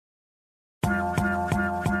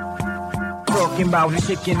talking about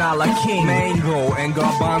chicken a la king, mango and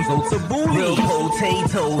garbanzo tabbouleh, real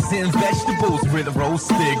potatoes and vegetables with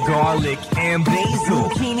roasted garlic and basil,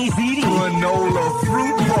 zucchini ziti, granola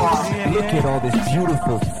fruit bar. Look at all this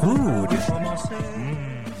beautiful food.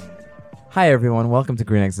 Hi everyone, welcome to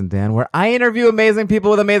Green Eggs and Dan, where I interview amazing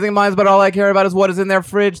people with amazing minds, but all I care about is what is in their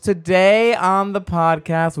fridge. Today on the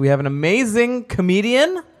podcast, we have an amazing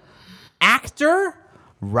comedian, actor,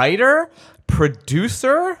 writer,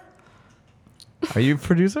 producer. Are you a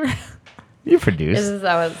producer? You produce. Is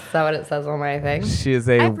that what it says on my thing?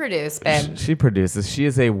 I produce, babe. She produces. She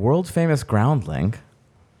is a world famous groundling.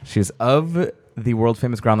 She's of the world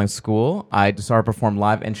famous Groundling School. I saw her perform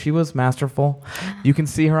live, and she was masterful. You can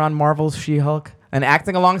see her on Marvel's She-Hulk and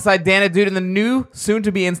acting alongside Dana Dude in the new,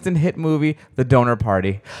 soon-to-be instant hit movie, The Donor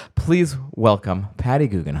Party. Please welcome Patty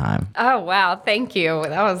Guggenheim. Oh, wow. Thank you.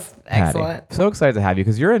 That was excellent. Patty. So excited to have you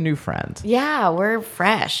because you're a new friend. Yeah, we're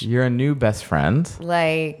fresh. You're a new best friend.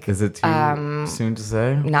 Like, is it too soon to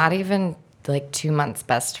say? Not even like 2 months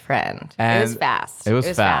best friend. And it was fast. It was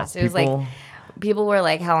fast. It was like, people were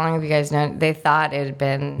like, how long have you guys known? They thought it had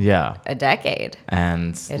been a decade.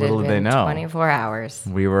 And little did they know. 24 hours.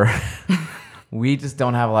 We just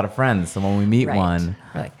don't have a lot of friends. So when we meet one,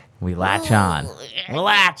 we latch on. We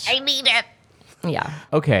latch. I need it. Yeah.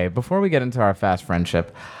 Okay, before we get into our fast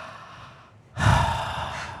friendship,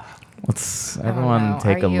 let's everyone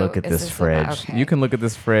take a look at this fridge. You can look at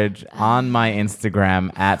this fridge on my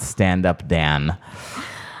Instagram at StandUpDan.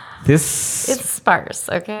 It's sparse,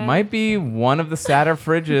 okay? Might be one of the sadder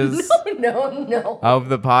fridges no. of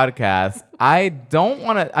the podcast. I don't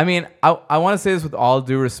want to, I want to say this with all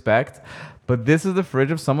due respect, but this is the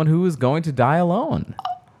fridge of someone who is going to die alone.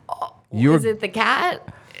 Is it the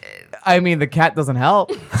cat? I mean, the cat doesn't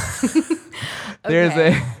help.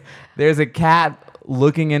 There's a cat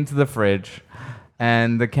looking into the fridge,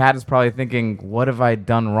 and the cat is probably thinking, what have I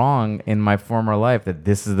done wrong in my former life that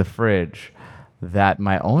this is the fridge that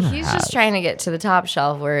my owner has? He's just trying to get to the top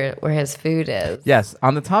shelf where his food is. Yes,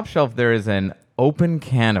 on the top shelf there is an open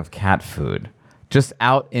can of cat food, just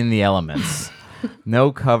out in the elements.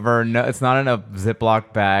 No cover, no, it's not in a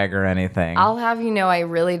Ziploc bag or anything. I'll have you know, I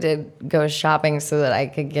really did go shopping so that I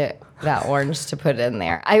could get that orange to put in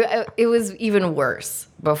there. It was even worse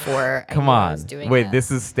before. Come on, I was doing wait, this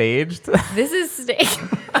is staged? This is staged.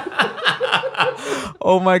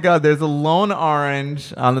 Oh my God, there's a lone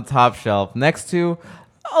orange on the top shelf next to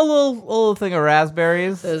a little thing of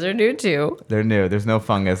raspberries. Those are new too. They're new. There's no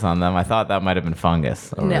fungus on them. I thought that might have been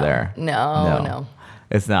fungus over there. No.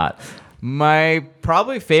 It's not. My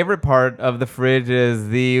probably favorite part of the fridge is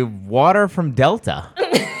the water from Delta.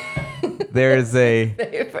 There's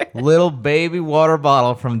a little baby water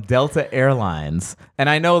bottle from Delta Airlines. And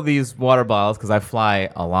I know these water bottles because I fly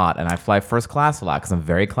a lot, and I fly first class a lot because I'm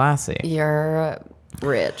very classy. You're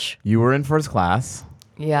rich. You were in first class.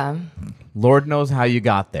 Yeah. Lord knows how you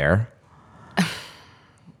got there.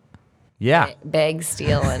 Yeah. Beg,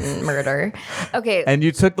 steal, and murder. Okay. And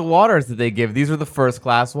you took the waters that they give. These are the first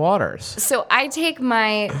class waters. So I take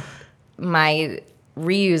my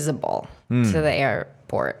reusable to the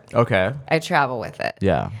airport. Okay. I travel with it.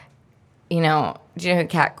 Yeah. You know, do you know who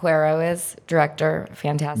Kat Cuero is? Director,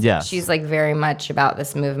 fantastic. Yes. She's like very much about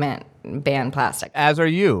this movement, ban plastic. As are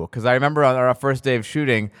you, because I remember on our first day of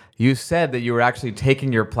shooting, you said that you were actually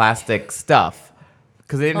taking your plastic stuff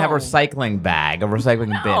because they didn't have a recycling bag, a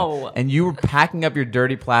recycling bin, and you were packing up your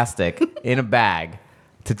dirty plastic in a bag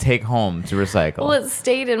to take home to recycle. Well, it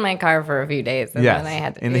stayed in my car for a few days, and then I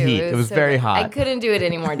had to in the heat. It was very hot. I couldn't do it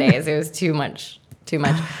any more days. It was too much.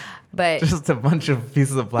 But just a bunch of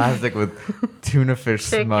pieces of plastic with tuna fish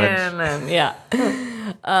smudge.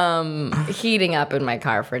 And, heating up in my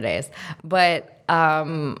car for days. But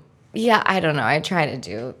yeah, I don't know. I try to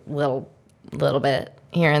do little bit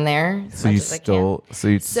here and there. So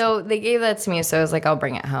they gave that to me. So I was like, I'll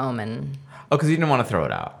bring it home and. Oh, because you didn't want to throw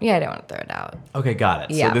it out. Yeah, I don't want to throw it out. Okay, got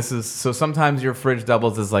it. Yeah. So sometimes your fridge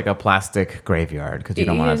doubles as like a plastic graveyard because you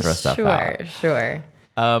don't want to throw stuff out. Sure.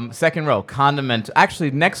 Second row, condiment.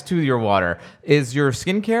 Actually, next to your water is your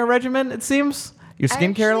skincare regimen, it seems. Your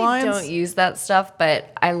skincare lines? I don't use that stuff,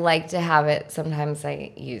 but I like to have it. Sometimes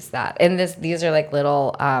I use that. And these are like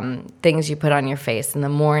little things you put on your face in the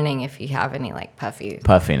morning if you have any like puffiness.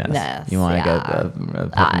 You want to get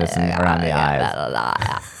puffiness around the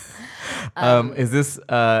eyes. Is this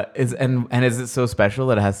is it so special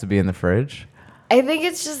that it has to be in the fridge? I think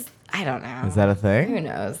it's just, I don't know. Is that a thing? Who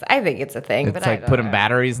knows? I think it's a thing. It's but like putting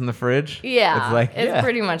batteries in the fridge? Yeah. It's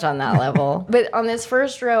pretty much on that level. But on this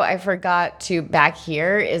first row, I forgot to, back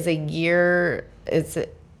here is a year, it's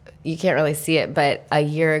you can't really see it, but a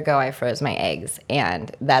year ago I froze my eggs,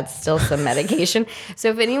 and that's still some medication. So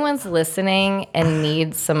if anyone's listening and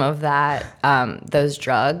needs some of that, those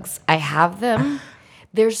drugs, I have them.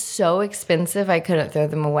 They're so expensive, I couldn't throw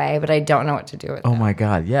them away, but I don't know what to do with them. Oh my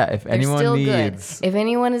God, yeah. If They're anyone still needs... good. If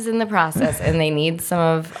anyone is in the process and they need some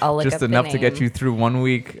of, I'll look just up enough the to name. get you through 1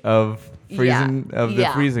 week of freezing the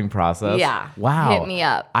freezing process. Yeah. Wow. Hit me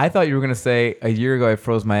up. I thought you were gonna say a year ago I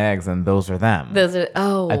froze my eggs and those are them. Those are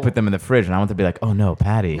I put them in the fridge and I want to be like, oh no,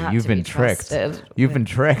 Patty, Not you've to been be tricked. trusted. You've been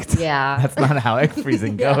tricked. Yeah. That's not how egg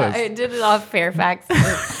freezing goes. Yeah, I did it off Fairfax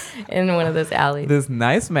in one of those alleys. This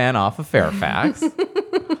nice man off of Fairfax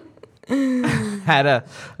had a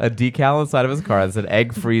decal inside of his car that said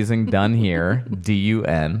egg freezing done here,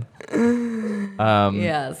 DUN.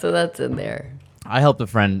 Yeah, so that's in there. I helped a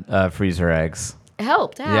friend freeze her eggs.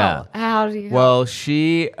 Helped? How? Yeah. How do you help? Well,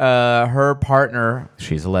 she, her partner,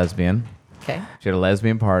 she's a lesbian. Okay. She had a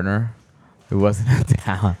lesbian partner who wasn't in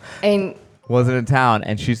town. And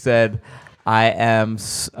And she said,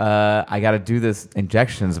 I got to do this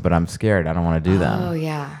injections, but I'm scared. I don't want to do them. oh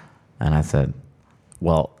yeah. And I said,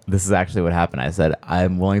 well, this is actually what happened. I said,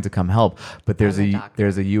 I'm willing to come help, but there's I'm a a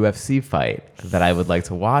doctor. UFC fight that I would like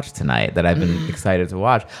to watch tonight that I've been excited to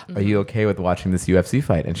watch. Are you okay with watching this UFC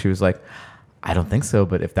fight? And she was like, I don't think so,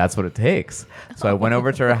 but if that's what it takes. So I went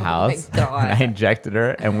over to her house and God. I injected her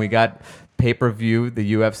and we got pay-per-view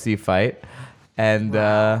the UFC fight. And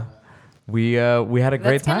we had a great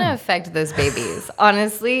That's gonna time. affect those babies.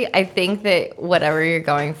 Honestly, I think that whatever you're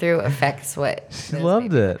going through affects what. She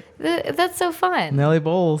loved it. That's so fun. Nellie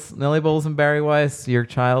Bowles and Barry Weiss, your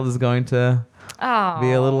child is going to Oh,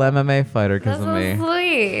 be a little MMA fighter because that's of me. so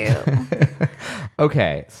sweet.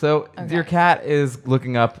 Okay, so your cat is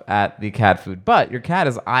looking up at the cat food, but your cat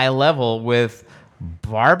is eye level with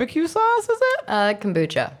barbecue sauce, is it?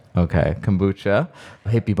 Kombucha. Okay, kombucha,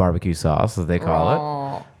 hippie barbecue sauce, as they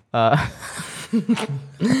call Oh, it.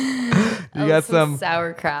 You got some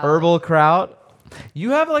sauerkraut. herbal kraut.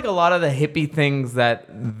 You have like a lot of the hippie things that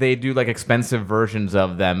they do like expensive versions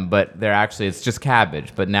of them, but it's just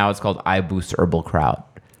cabbage. But now it's called I Boost Herbal Kraut.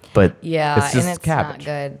 But Yeah, it's just and it's cabbage. not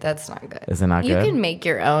good. That's not good. Is it not You good? can make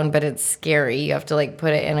your own, but it's scary. You have to like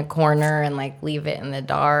put it in a corner and like leave it in the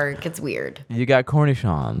dark. It's weird. You got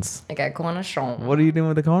cornichons. I got cornichon. What are you doing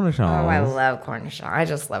with the cornichons? Oh, I love cornichon. I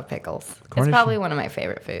just love pickles. Cornichon- It's probably one of my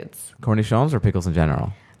favorite foods. Cornichons or pickles in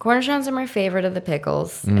general? Cornichons are my favorite of the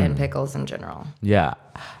pickles and pickles in general. Yeah.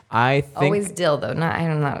 I think Always dill though.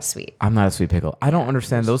 I'm not a sweet. I'm not a sweet pickle. I don't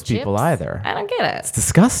understand those people Chips? either. I don't get It's it.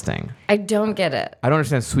 disgusting. I don't get it. I don't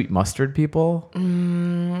understand sweet mustard people.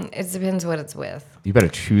 It depends what it's with. You better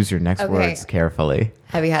choose your next Okay. words carefully.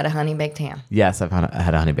 Have you had a honey baked ham? Yes, I've had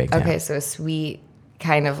a honey baked ham. Okay, so a sweet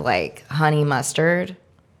kind of like honey mustard.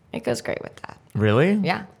 It goes great with that. Really?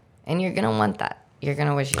 Yeah. And you're going to want that. You're going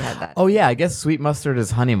to wish you had that. Oh yeah, I guess sweet mustard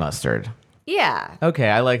is honey mustard. Yeah. Okay,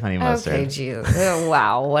 I like honey mustard. Okay, Jesus. Oh,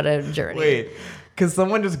 wow, what a journey. Wait, because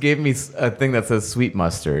someone just gave me a thing that says sweet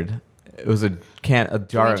mustard. It was a jar Can we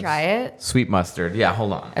of try it? sweet mustard. Yeah,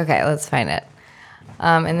 hold on. Okay, let's find it.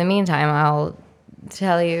 In the meantime, I'll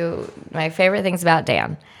tell you my favorite things about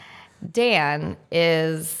Dan. Dan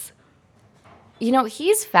is,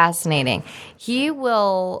 he's fascinating. He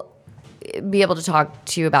will be able to talk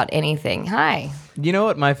to you about anything. Hi. You know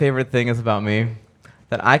what my favorite thing is about me?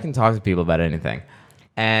 That I can talk to people about anything.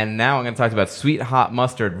 And now I'm going to talk about sweet hot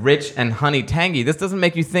mustard, rich and honey tangy. This doesn't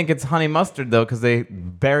make you think it's honey mustard, though, because they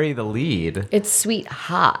bury the lead. It's sweet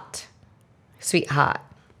hot. Sweet hot.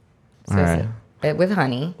 So All is right. it with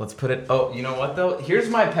honey. Let's put it... Oh, you know what, though? Here's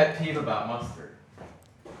my pet peeve about mustard.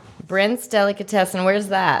 Brent's Delicatessen. Where's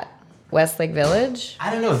that? Westlake Village?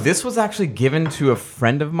 I don't know. This was actually given to a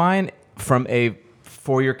friend of mine from a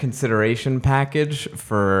For Your Consideration package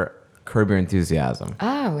for Curb Your Enthusiasm.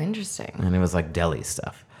 Oh, interesting. And it was like deli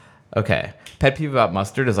stuff. Okay. Pet peeve about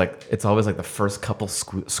mustard is like, it's always like the first couple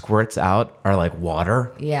squirts out are like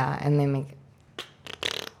water. Yeah, and they make.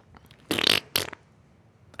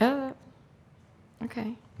 Oh,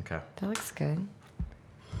 okay. Okay. That looks good.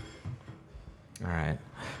 All right.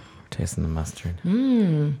 Tasting the mustard.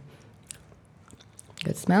 Good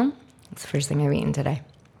smell. It's the first thing I've eaten today.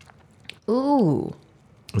 Ooh.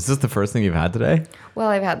 Is this the first thing you've had today? Well,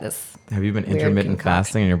 I've had this. Have you been Weird intermittent concoction.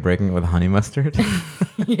 fasting and you're breaking it with honey mustard?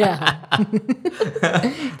 Yeah.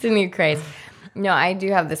 It's a new craze. No, I do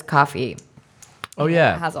have this coffee. Oh, It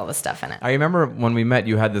yeah. has all the stuff in it. I remember when we met,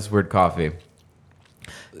 you had this weird coffee.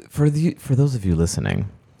 For those of you listening,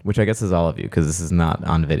 which I guess is all of you because this is not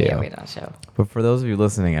on video. Yeah, we don't show. But for those of you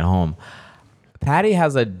listening at home, Patty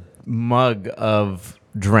has a mug of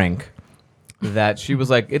drink that she was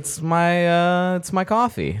like, it's my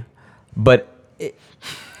coffee. but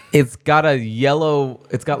it's got like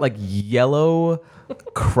yellow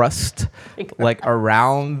crust like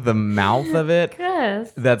around the mouth of it.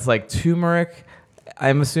 Yes. That's like turmeric,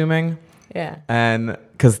 I'm assuming. Yeah. And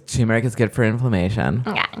because turmeric is good for inflammation.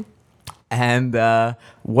 Yeah. And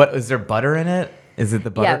what is there butter in it? Is it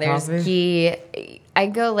the butter coffee? Yeah, there's ghee. I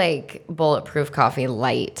go like bulletproof coffee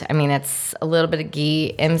light. I mean, it's a little bit of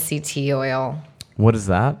ghee, MCT oil. What is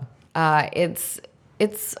that? It's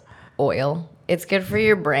oil. It's good for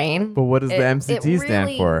your brain. But what does the MCT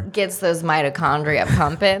stand for? It gets those mitochondria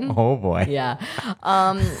pumping. Oh boy. Yeah.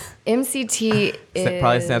 MCT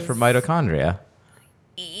probably stands for mitochondria.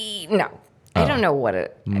 No. I don't know what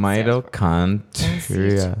it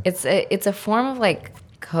mitochondria. It's a form of like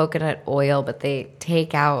coconut oil, but they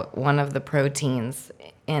take out one of the proteins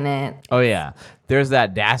in it. Oh yeah. There's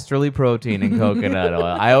that dastardly protein in coconut oil.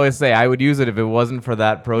 I always say I would use it if it wasn't for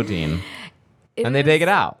that protein. They take it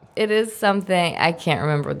out. It is something, I can't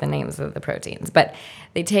remember the names of the proteins, but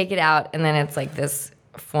they take it out and then it's like this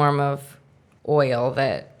form of oil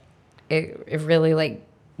that it really like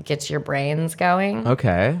gets your brains going.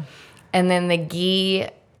 Okay. And then the ghee,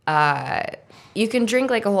 you can drink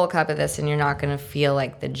like a whole cup of this and you're not going to feel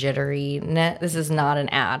like the jitteriness. This is not an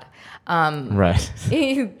ad. Right.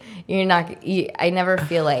 I never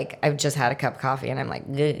feel like I've just had a cup of coffee and I'm like,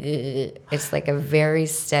 it's like a very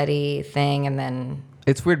steady thing. And then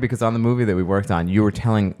it's weird because on the movie that we worked on, you were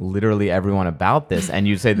telling literally everyone about this and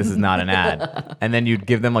you'd say this is not an ad. And then you'd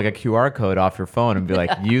give them like a QR code off your phone and be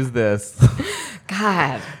like, use this.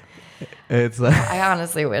 God. It's like I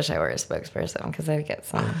honestly wish I were a spokesperson because I'd get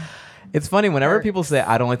some. It's funny whenever people say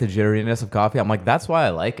I don't like the jitteriness of coffee, I'm like, that's why I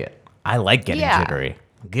like it. I like getting jittery.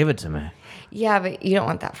 Give it to me. Yeah, but you don't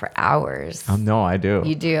want that for hours. Oh no, I do.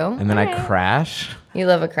 You do? And then I crash. You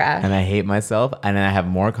love a crash. And I hate myself. And then I have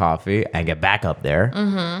more coffee. I get back up there.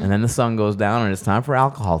 Mm-hmm. And then the sun goes down and it's time for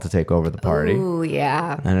alcohol to take over the party. Ooh,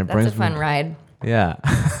 yeah. And that's a fun ride. Yeah.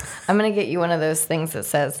 I'm going to get you one of those things that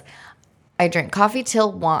says, I drink coffee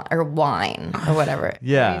till wine or whatever.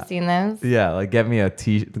 Yeah. Have you seen those? Yeah, like get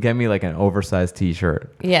me like an oversized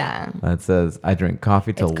t-shirt. Yeah. That says I drink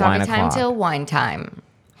coffee till wine o'clock. Coffee time till wine time.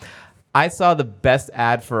 I saw the best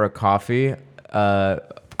ad for a coffee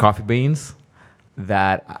beans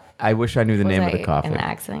that I wish I knew the name of the coffee. An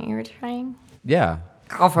accent you were trying? Yeah.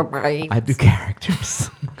 Coffee beans. I do characters.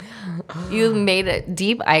 You made a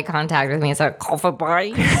deep eye contact with me and said, coffee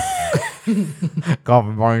beans.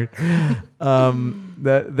 Coffee beans.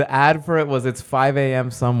 The ad for it was it's 5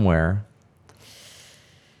 a.m. somewhere.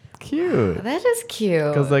 Cute. That is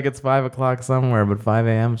cute. Because like it's 5 o'clock somewhere, but 5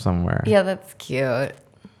 a.m. somewhere. Yeah, that's cute.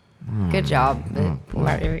 Good job. God.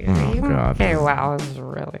 Okay, wow, this is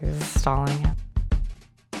really stalling it.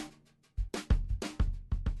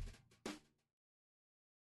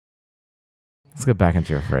 Let's get back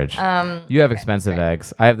into your fridge. You have expensive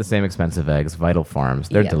eggs. I have the same expensive eggs, Vital Farms.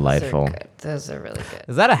 They're delightful. Those are really good.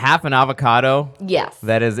 Is that a half an avocado? Yes.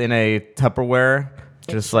 That is in a Tupperware,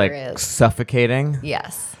 just sure like is. suffocating?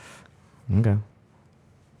 Yes. Okay.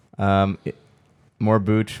 More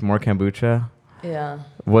booch, more kombucha. Yeah.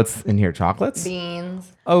 What's in here? Chocolates?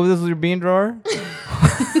 Beans. Oh, this is your bean drawer? This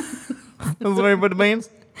is where you put the beans?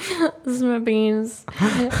 This is my beans.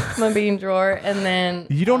 My bean drawer. And then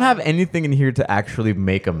you don't have anything in here to actually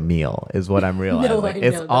make a meal, is what I'm realizing. No, I know,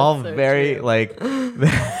 it's all so very true. like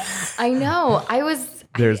I know.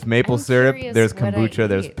 there's maple I'm syrup, curious there's what I kombucha,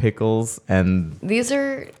 there's eat. pickles, and These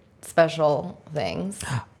are special things.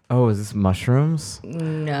 oh, is this mushrooms?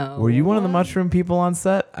 No. Were you one of the mushroom people on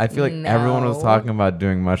set? I feel like everyone was No. talking about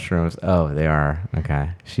doing mushrooms. Oh, they are. Okay.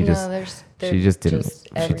 She No, just they're she just didn't just she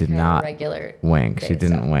every did kind of not regular wink. She day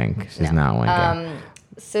didn't stuff. wink. She's No. not winking.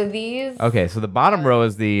 So these. Okay, so the bottom row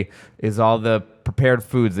is all the prepared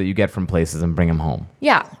foods that you get from places and bring them home.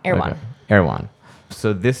 Yeah, Erewhon. Okay. Erewhon.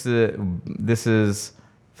 So this is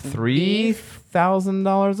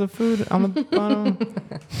 $3,000 of food on the bottom.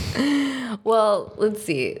 Well, let's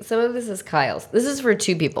see. Some of this is Kyle's. This is for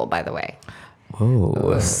 2 people, by the way.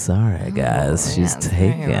 Oh, sorry guys, she's Yeah, it's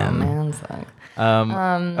very taken. romantic.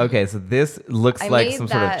 Okay, so this looks I like made some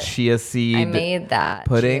sort of that- chia seed. I made that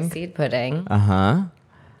pudding? chia seed pudding. Uh-huh.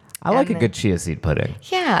 I like a then- good chia seed pudding.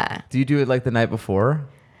 Yeah. Do you do it like the night before?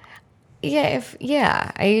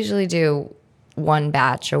 Yeah. I usually do 1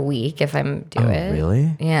 batch a week if I'm do it. Oh,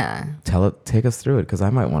 really? Yeah. Take us through it because I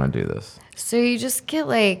might want to do this. So you just get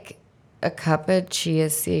like a cup of chia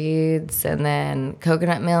seeds and then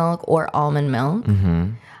coconut milk or almond milk.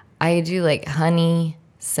 Mm-hmm. I do like honey,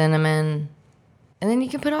 cinnamon, and then you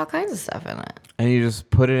can put all kinds of stuff in it. And you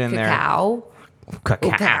just put it in there. Cacao.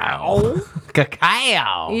 Cacao.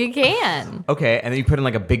 Cacao. You can. Okay, and then you put in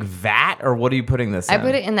like a big vat, or what are you putting this in? I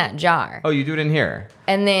put it in that jar. Oh, you do it in here.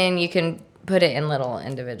 And then you can put it in little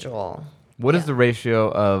individual. What is the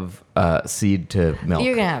ratio of seed to milk?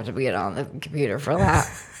 You're going to have to get on the computer for that.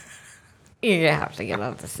 You're going to have to get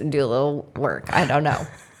on this and do a little work. I don't know.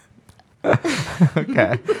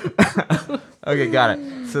 Okay. Okay, got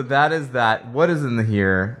it. So that is that. What is in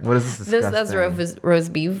here? What is this disgusting? That's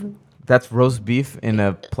roast beef. That's roast beef in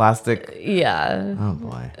a plastic. Yeah. Oh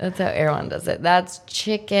boy. That's how Erwan does it. That's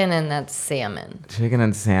chicken and that's salmon. Chicken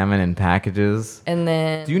and salmon in packages. And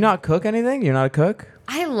then. Do you not cook anything? You're not a cook?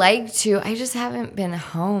 I like to. I just haven't been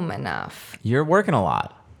home enough. You're working a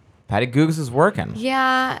lot. Patty Googs is working.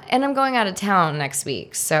 Yeah, and I'm going out of town next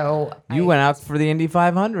week, so you went out for the Indy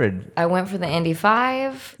 500. I went for the Indy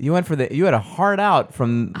 5. You had a hard out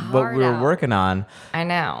from what we were working on. I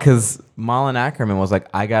know. Because Malin Ackerman was like,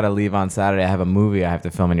 I got to leave on Saturday. I have a movie I have to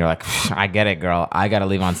film. And you're like, I get it, girl. I got to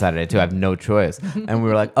leave on Saturday, too. I have no choice. And we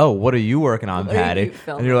were like, oh, what are you working on, Patty?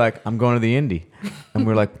 And you're like, I'm going to the Indy. And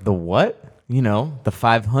we were like, the what? You know, the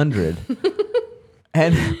 500.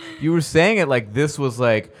 And you were saying it like this was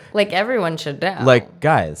like everyone should know. Like,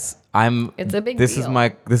 guys, it's a big this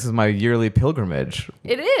deal. This is my yearly pilgrimage.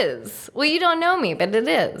 It is. Well, you don't know me, but it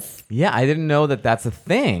is. Yeah, I didn't know that that's a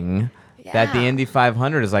thing. Yeah. That the Indy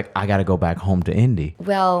 500 is like, I got to go back home to Indy.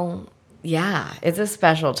 Well, yeah, it's a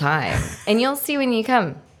special time. And you'll see when you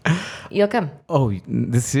come. You'll come. Oh,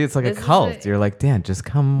 it's like a cult. You're like, Dan, just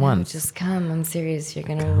come once. Just come. I'm serious. You're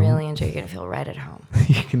going to really enjoy it. You're going to feel right at home.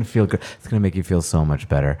 You can feel good. It's going to make you feel so much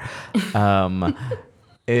better.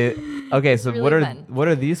 Okay, so really what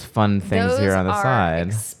are these fun things here on the side?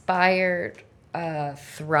 Expired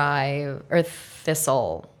Thrive or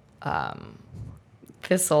Thistle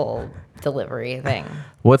delivery thing.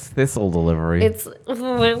 What's Thistle delivery? It's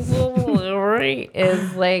Thistle delivery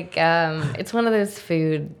is like it's one of those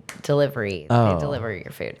food deliveries. Oh. They deliver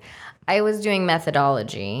your food. I was doing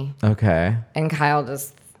methodology. Okay. And Kyle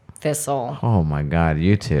does Thistle. Oh my God,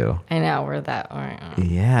 you two. I know we're that.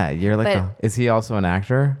 Yeah, you're like. Is he also an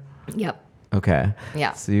actor? Yep. Okay.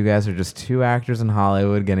 Yeah. So you guys are just two actors in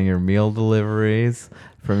Hollywood getting your meal deliveries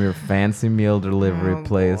from your fancy meal delivery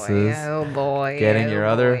places. Getting your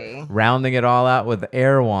other, rounding it all out with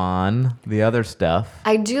Erwan, the other stuff.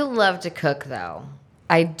 I do love to cook though.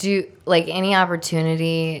 I do like any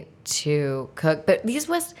opportunity to cook. But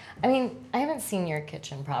I haven't seen your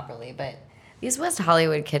kitchen properly, but these West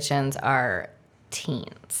Hollywood kitchens are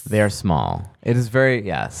teens. They are small. It is very,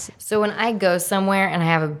 yes. So when I go somewhere and I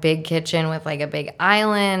have a big kitchen with like a big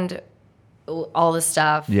island, all the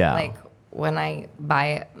stuff, like when I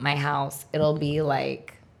buy my house, it'll be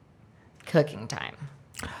like cooking time.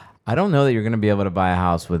 I don't know that you're going to be able to buy a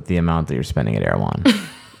house with the amount that you're spending at Erwan.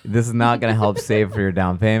 This is not going to help save for your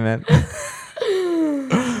down payment.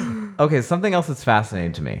 Okay, something else that's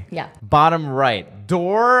fascinating to me. Yeah. Bottom right,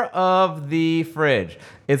 door of the fridge.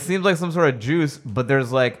 It seems like some sort of juice, but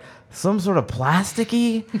there's like some sort of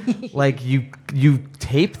plasticky, like you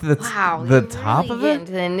tape the top of it.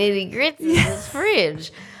 Into the nitty gritty of this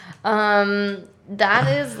fridge. That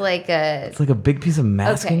is like it's like a big piece of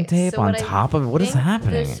masking tape on top of it. What is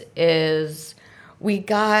happening? This is we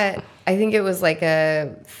got. I think it was like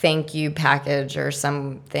a thank you package or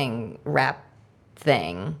something wrap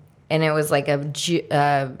thing. And it was like a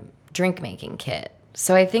drink making kit.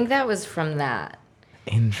 So I think that was from that.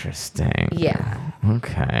 Interesting. Yeah.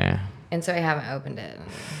 Okay. And so I haven't opened it.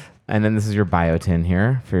 And then this is your biotin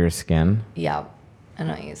here for your skin. Yep. I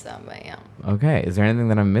don't use that, but yeah. Okay. Is there anything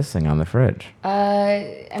that I'm missing on the fridge?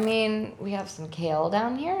 We have some kale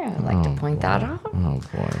down here. I'd like to point that out. Oh,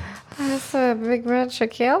 boy. That's a big bunch of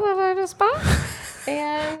kale that I just bought.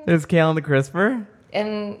 And there's kale in the crisper?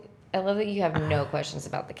 And I love that you have no questions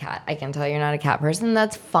about the cat. I can tell you're not a cat person.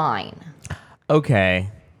 That's fine. Okay.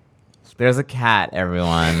 There's a cat,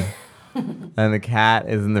 everyone. And the cat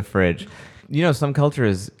is in the fridge. You know, some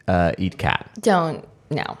cultures eat cat. No.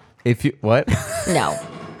 If you, what? No.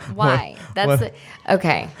 Why?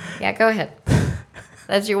 Okay. Yeah, go ahead.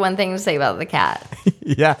 That's your one thing to say about the cat.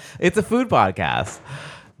 Yeah, it's a food podcast.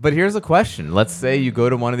 But here's a question. Let's say you go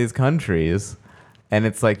to one of these countries and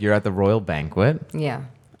it's like you're at the royal banquet. Yeah.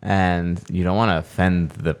 And you don't want to offend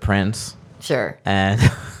the prince. Sure. And,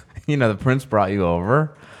 the prince brought you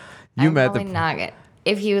over.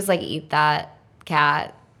 If he was like, eat that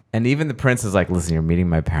cat. And even the prince is like, listen, you're meeting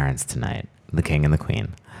my parents tonight, the king and the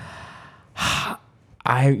queen.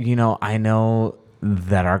 I know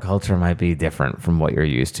that our culture might be different from what you're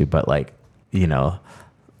used to, but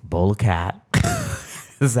bowl of cat.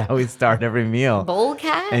 This is how we start every meal. Bowl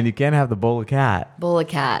cat? And you can't have the bowl of cat. Bowl of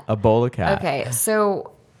cat. A bowl of cat. Okay,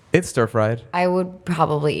 so It's stir fried. I would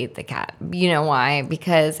probably eat the cat. You know why?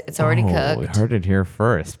 Because it's already cooked. We heard it here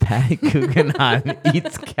first. Patty Kukanan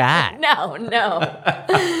eats cat. No.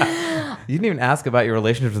 You didn't even ask about your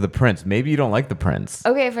relationship to the prince. Maybe you don't like the prince.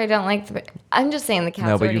 Okay, if I don't like I'm just saying the cat's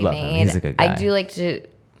No, but already you love him. made. He's a good guy. I do like to.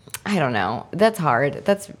 I don't know. That's hard.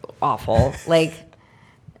 That's awful. Like,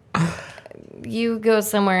 you go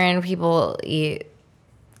somewhere and people eat.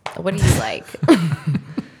 What do you like?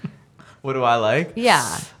 What do I like?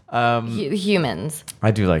 Yeah. Humans.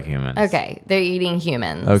 I do like humans. Okay, they're eating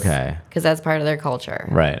humans. Okay. Because that's part of their culture.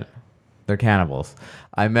 Right. They're cannibals.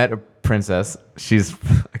 I met a princess. She's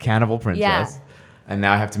a cannibal princess. Yeah. And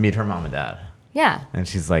now I have to meet her mom and dad. Yeah. And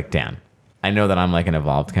she's like, Dan, I know that I'm like an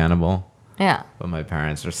evolved cannibal, Yeah. but my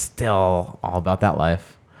parents are still all about that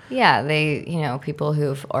life. Yeah, they, people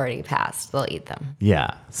who've already passed, they'll eat them.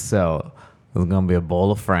 Yeah. So there's going to be a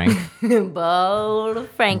bowl of Frank. Bowl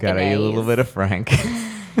of Frankenese. Gotta eat a little bit of Frank.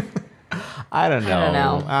 I don't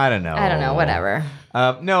know. Whatever.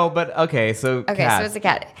 No, but okay, so Okay, cat. so it's a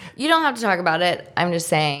cat. You don't have to talk about it. I'm just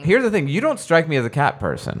saying. Here's the thing. You don't strike me as a cat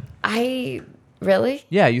person. Really?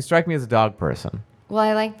 Yeah, you strike me as a dog person. Well,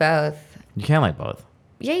 I like both. You can't like both.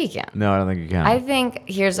 Yeah, you can. No, I don't think you can. I think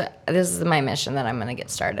this is my mission that I'm going to get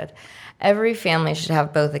started. Every family should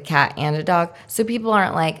have both a cat and a dog, so people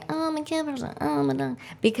aren't like, oh, I'm a cat person, oh, I'm a dog.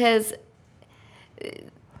 Because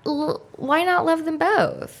why not love them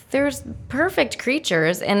both? There's perfect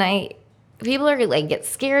creatures, and people are like get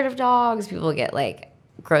scared of dogs. People get like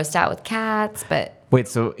grossed out with cats, but Wait,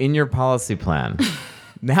 so in your policy plan,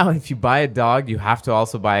 now if you buy a dog, you have to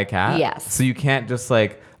also buy a cat? Yes. So you can't just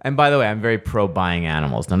like, and by the way, I'm very pro buying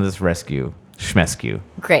animals. None of this rescue, schmescue,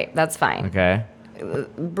 great, that's fine. okay?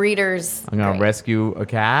 Breeders. I'm going to great. rescue a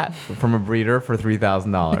cat from a breeder for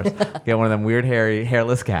 $3,000. Get one of them weird, hairy,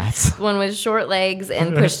 hairless cats. One with short legs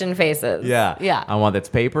and pushed in faces. Yeah. Yeah. I want its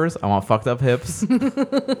papers. I want fucked up hips. I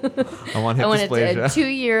want hip I want dysplasia. a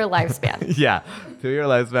 2-year lifespan. Yeah. 2-year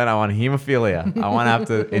lifespan. I want hemophilia. I want to have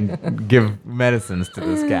to give medicines to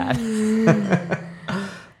this cat.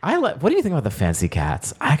 What do you think about the fancy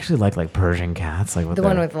cats? I actually like Persian cats. Like The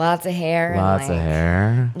one with lots of hair. lots and of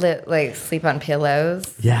hair. like sleep on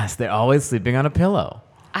pillows. Yes, they're always sleeping on a pillow.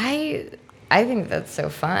 I think that's so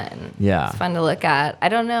fun. Yeah. It's fun to look at. I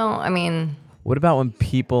don't know. I mean, What about when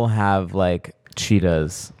people have like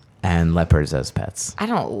cheetahs and leopards as pets? I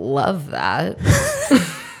don't love that.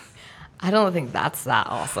 I don't think that's that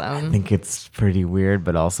awesome. I think it's pretty weird,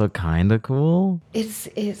 but also kind of cool. It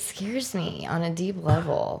scares me on a deep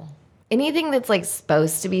level. Anything that's like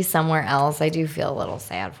supposed to be somewhere else, I do feel a little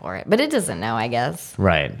sad for it. But it doesn't know, I guess.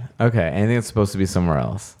 Right. Okay. Anything that's supposed to be somewhere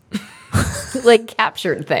else. Like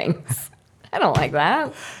captured things. I don't like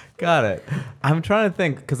that. Got it. I'm trying to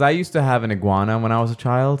think because I used to have an iguana when I was a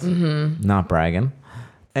child. Mm-hmm. Not bragging.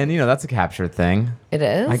 And that's a captured thing. It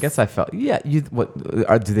is? I guess I felt. Yeah.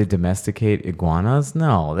 Do they domesticate iguanas?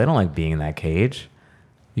 No, they don't like being in that cage.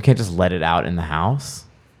 You can't just let it out in the house.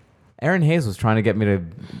 Erin Hayes was trying to get me to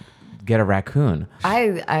get a raccoon.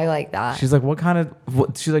 I like that. She's like,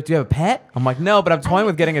 she's like, do you have a pet? I'm like, no, but I'm toying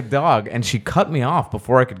with getting a dog. And she cut me off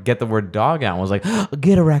before I could get the word dog out and was like,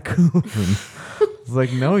 get a raccoon. I was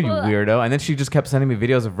like, no, you weirdo. And then she just kept sending me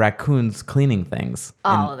videos of raccoons cleaning things.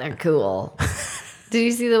 Oh, they're cool. Did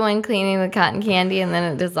you see the one cleaning the cotton candy and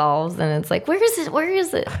then it dissolves and it's like, where is it? Where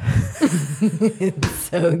is it? It's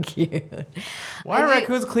so cute. Why are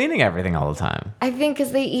raccoons cleaning everything all the time? I think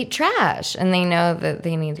because they eat trash and they know that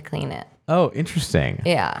they need to clean it. Oh, interesting.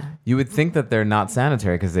 Yeah. You would think that they're not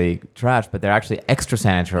sanitary because they eat trash, but they're actually extra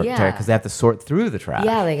sanitary because they have to sort through the trash.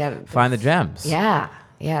 Yeah, they got to find the gems. Yeah.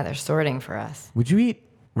 Yeah, they're sorting for us. Would you eat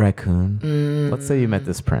raccoon? Let's say you met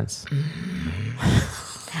this prince.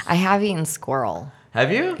 I have eaten squirrel. Have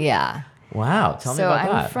you? Yeah. Wow. Tell me about that.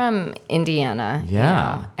 So I'm from Indiana.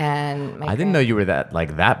 Yeah. And I didn't know you were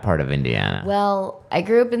that part of Indiana. Well, I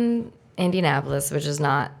grew up in Indianapolis, which is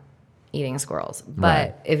not eating squirrels.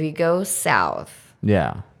 But if you go south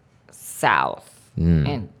in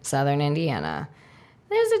southern Indiana,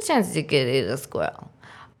 there's a chance you could eat a squirrel.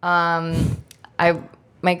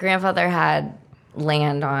 My grandfather had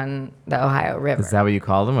land on the Ohio River. Is that what you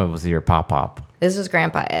called him, or was he your pop-pop? This was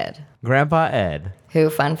Grandpa Ed. Grandpa Ed. Who,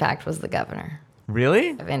 fun fact, was the governor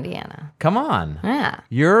Really? of Indiana. Come on. Yeah.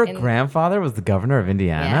 Your grandfather was the governor of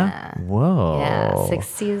Indiana? Yeah. Whoa.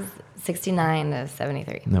 Yeah, 69 to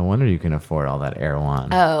 73. No wonder you can afford all that Erewhon.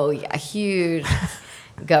 Oh, yeah, huge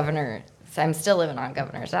governor. So I'm still living on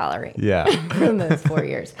governor's salary. Yeah. From those 4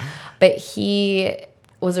 years. But he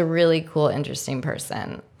was a really cool, interesting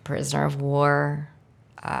person. Prisoner of war.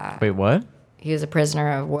 Wait, what? He was a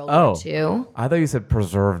prisoner of World War II. I thought you said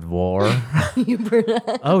preserved war. He's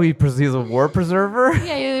a war preserver?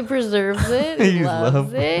 Yeah, he preserves it. He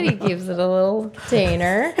loves it. He keeps it a little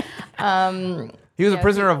container. He was a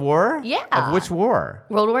prisoner of war? Yeah. Of which war?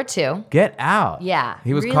 World War II. Get out. Yeah.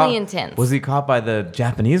 He was really intense. Was he caught by the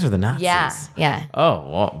Japanese or the Nazis? Yeah. Oh,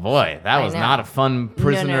 well, boy, that was not a fun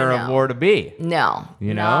prisoner of war to be. No.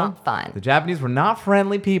 You know? Not fun. The Japanese were not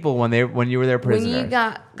friendly people when you were their prisoners. When you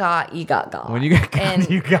got, you got. When you got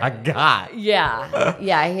got, you got. Yeah.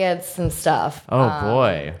 Yeah, he had some stuff. Oh,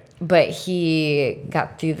 boy. But he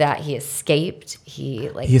got through that. He escaped. He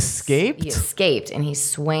escaped? He escaped and he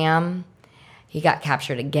swam. He got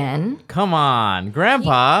captured again. Come on,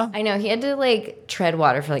 Grandpa. I know. He had to tread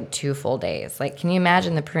water for 2 full days. Can you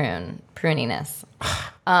imagine the pruniness?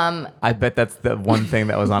 I bet that's the one thing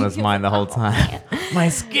that was on his mind the whole time. My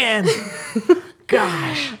skin.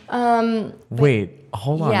 Gosh. Wait,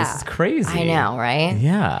 hold on. This is crazy. I know, right?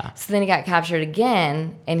 Yeah. So then he got captured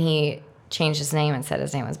again, and he changed his name and said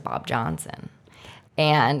his name was Bob Johnson.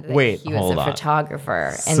 And he was a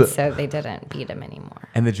photographer, and so they didn't beat him anymore.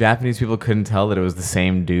 And the Japanese people couldn't tell that it was the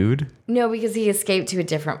same dude? No, because he escaped to a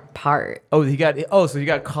different part. So he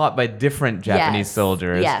got caught by different Japanese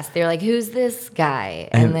soldiers. Yes, they're like, who's this guy?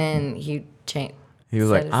 And then he changed. He was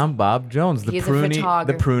like, I'm Bob Jones, the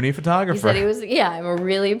pruny photographer. He said he was, I'm a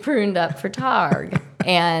really pruned up photog.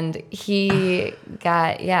 And he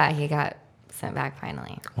got sent back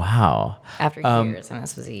finally. Wow. After years, and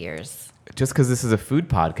this was years. Just because this is a food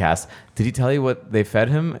podcast, did he tell you what they fed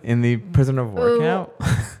him in the prisoner of war camp?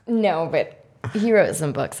 No, but he wrote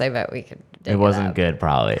some books. I bet we could dig it wasn't good,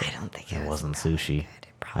 probably. I don't think it wasn't sushi.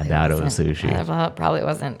 I doubt it was sushi. It probably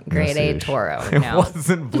wasn't grade A Toro. It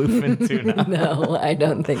wasn't bluefin tuna. No, I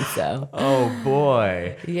don't think so. Oh,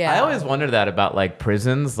 boy. Yeah. I always wondered that about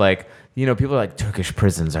prisons. People are like, Turkish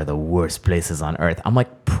prisons are the worst places on earth. I'm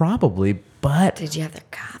like, probably, but... Did you have their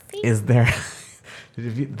coffee? Is there...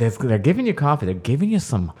 They're giving you coffee. They're giving you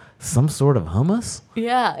some sort of hummus.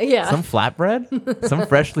 Yeah. Some flatbread. Some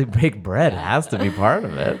freshly baked bread has to be part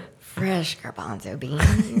of it. Fresh garbanzo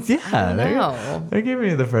beans. Yeah, they're giving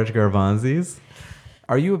you the fresh garbanzos.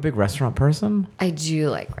 Are you a big restaurant person? I do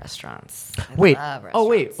like restaurants. I love restaurants. Oh,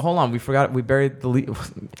 wait. Hold on. We forgot. We buried the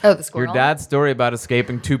the squirrel? Your dad's story about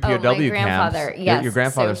escaping 2 POW my grandfather, camps. yes. Your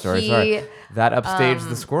grandfather's story, sorry. That upstaged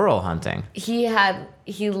the squirrel hunting. He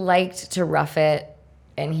liked to rough it,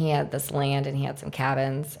 and he had this land, and he had some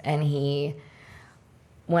cabins, and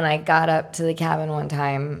when I got up to the cabin one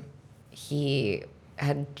time, he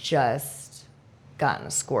had just gotten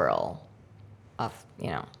a squirrel off,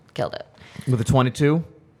 killed it. With a 22?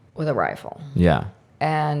 With a rifle. Yeah.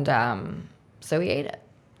 And so he ate it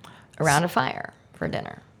around a fire for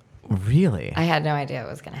dinner. Really? I had no idea it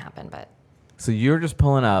was going to happen, but... So you're just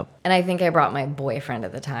pulling up. And I think I brought my boyfriend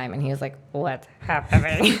at the time, and he was like, what's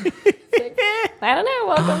happening? Like, I don't know,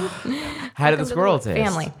 welcome. How did the squirrel taste?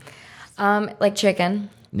 Family. Like chicken.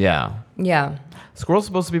 Yeah. Yeah. Squirrel's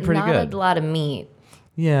supposed to be pretty good. Not a lot of meat.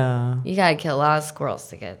 Yeah. You got to kill a lot of squirrels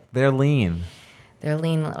to get... They're lean. They're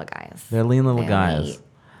lean little guys. Guys.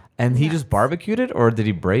 And he just barbecued it, or did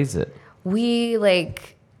he braise it? We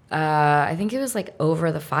I think it was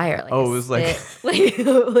over the fire. It was it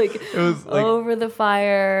was over the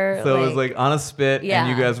fire. So it was on a spit, and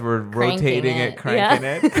you guys were rotating it, cranking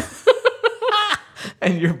it.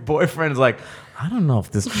 And your boyfriend's like, I don't know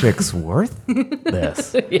if this chick's worth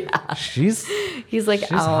this. Yeah. She's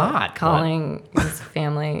out hot, calling his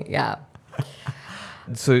family. Yeah.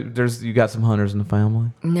 So you got some hunters in the family?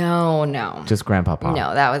 No. Just Grandpa Pop?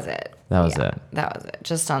 No, that was it. That was it. That was it.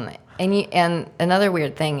 Just on the... And another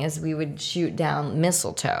weird thing is we would shoot down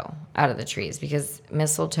mistletoe out of the trees because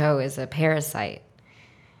mistletoe is a parasite.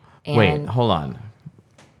 And wait, hold on.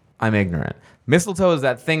 I'm ignorant. Mistletoe is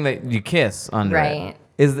that thing that you kiss under right.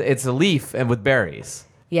 it. It's a leaf and with berries.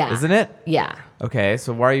 Yeah. Isn't it? Yeah. Okay,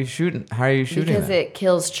 so why are you shooting? How are you shooting because it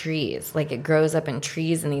kills trees. It grows up in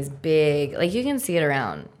trees in these big... you can see it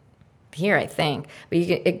around here, I think. But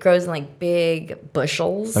it grows in big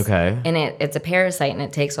bushels. Okay. And it's a parasite, and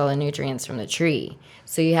it takes all the nutrients from the tree.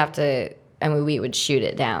 So you have to... we would shoot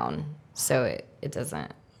it down so it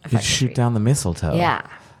doesn't affect the tree. Shoot down the mistletoe. Yeah.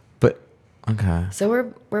 But, okay.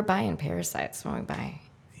 So we're buying parasites when we buy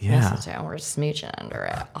mistletoe, and we're smooching under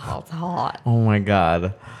it. Oh, it's hot. Oh, my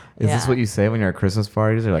God. Is this what you say when you're at Christmas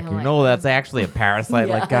parties? You're like, that's actually a parasite.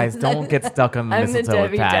 Yeah. Guys, don't get stuck on the mistletoe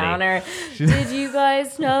with Patty. I'm the Debbie Downer. Did you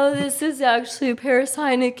guys know this is actually a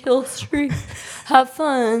parasite and it kills trees? Have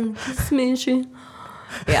fun. Smooching.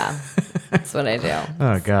 Yeah. That's what I do.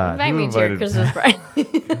 Oh, God. Invite me to your Christmas party.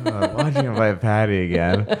 Why'd you invite Patty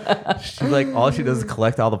again? She like all she does is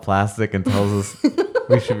collect all the plastic and tells us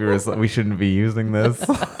we shouldn't be using this.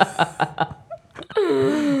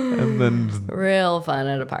 And then real fun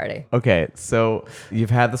at a party. Okay, so you've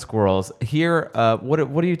had the squirrels here.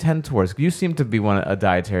 What do you tend towards? You seem to be a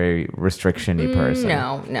dietary restriction-y person.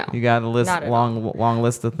 No. You got a list, long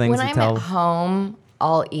list of things when you tell. When I'm at home,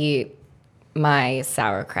 I'll eat my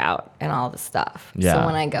sauerkraut and all the stuff. Yeah. So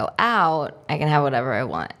when I go out, I can have whatever I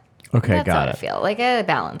want. Okay, That's got how it. I feel. Like I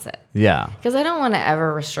balance it. Yeah. Because I don't want to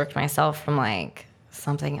ever restrict myself from like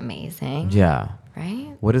something amazing. Yeah.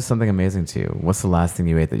 Right? What is something amazing to you? What's the last thing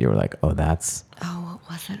you ate that you were like, oh, that's... Oh,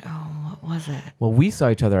 what was it? Well, we saw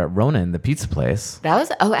each other at Ronan, the pizza place.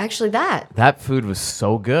 Actually that. That food was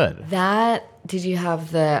so good. Did you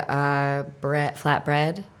have the flat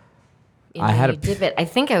bread? I had dip it. I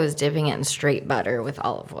think I was dipping it in straight butter with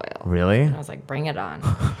olive oil. Really? And I was like, bring it on.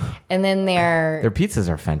 And then their pizzas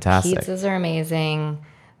are fantastic. Pizzas are amazing.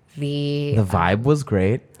 The vibe was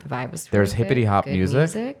great. The vibe was There's really hippity hop good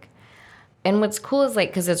music. And what's cool is like,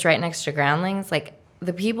 because it's right next to Groundlings, like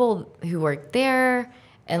the people who work there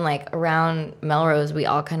and like around Melrose, we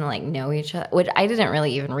all kind of like know each other, which I didn't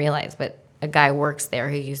really even realize, but a guy works there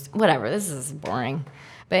who whatever, this is boring.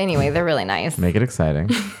 But anyway, they're really nice. Make it exciting.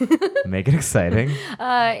 Make it exciting.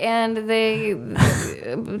 And I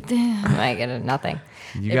get it, nothing.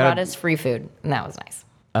 They brought us free food, and that was nice.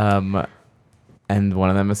 And one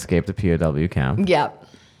of them escaped the POW camp. Yep.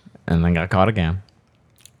 And then got caught again.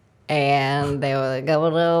 And they were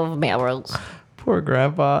going to Melrose. Poor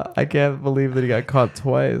grandpa. I can't believe that he got caught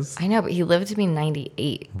twice. I know, but he lived to be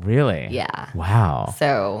 98. Really? Yeah. Wow.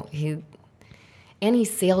 So he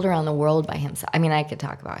sailed around the world by himself. I mean, I could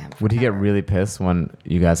talk about him forever. Would he get really pissed when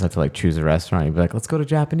you guys had to like choose a restaurant? You'd be like, let's go to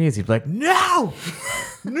Japanese. He'd be like, no!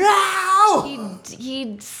 No!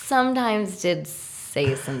 He sometimes did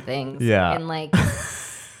say some things. Yeah. And like,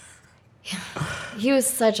 he was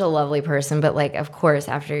such a lovely person, but like, of course,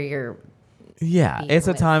 after you're it's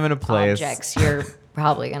a time and a place. Objects, you're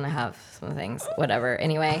probably going to have some things, whatever.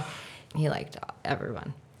 Anyway, he liked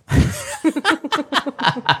everyone.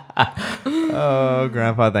 Oh,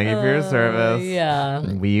 Grandpa, thank you for your service. Yeah.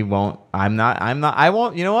 We won't, I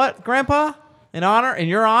won't, you know what, Grandpa? In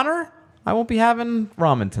your honor, I won't be having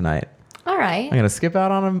ramen tonight. All right. I'm going to skip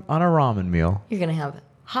out on a ramen meal. You're going to have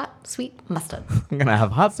hot, sweet mustard. I'm going to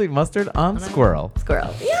have hot, sweet mustard on squirrel.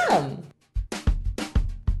 Squirrel. Yum.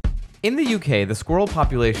 In the UK, the squirrel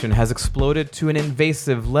population has exploded to an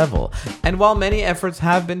invasive level, and while many efforts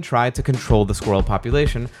have been tried to control the squirrel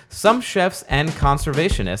population, some chefs and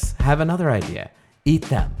conservationists have another idea. Eat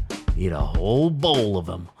them. Eat a whole bowl of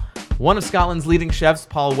them. One of Scotland's leading chefs,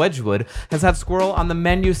 Paul Wedgwood, has had squirrel on the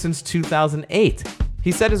menu since 2008.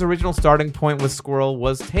 He said his original starting point with squirrel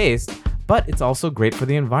was taste, but it's also great for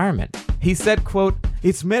the environment. He said, quote,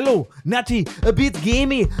 "It's mellow, nutty, a bit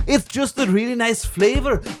gamey. It's just a really nice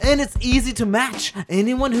flavor, and it's easy to match.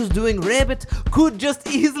 Anyone who's doing rabbit could just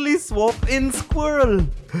easily swap in squirrel."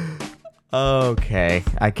 Okay,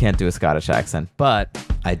 I can't do a Scottish accent, but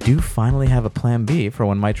I do finally have a plan B for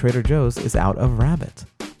when my Trader Joe's is out of rabbit.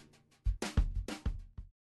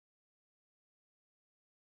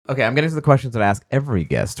 Okay, I'm getting to the questions that I ask every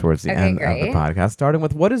guest towards the end of the podcast, starting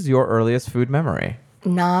with, what is your earliest food memory?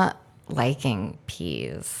 Not liking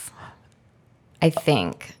peas. I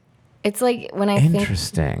think. It's like when I think...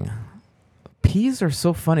 Interesting. Peas are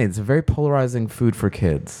so funny. It's a very polarizing food for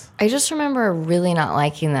kids. I just remember really not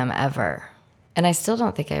liking them ever. And I still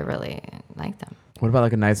don't think I really like them. What about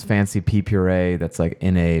like a nice fancy pea puree that's like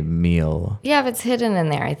in a meal? Yeah, if it's hidden in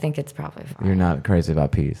there, I think it's probably fine. You're not crazy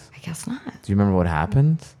about peas? I guess not. Do you remember what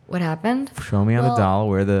happened? What happened? Show me on the doll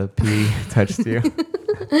where the pea touched you.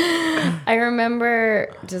 I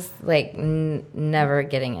remember just like never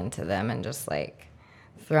getting into them and just like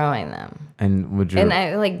throwing them. And would you? And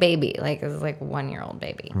I like baby, like it was like 1-year-old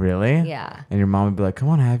baby. Really? Yeah. And your mom would be like, "Come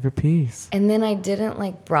on, have your peas." And then I didn't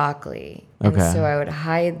like broccoli, and so I would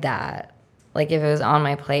hide that. Like if it was on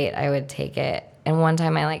my plate, I would take it. And one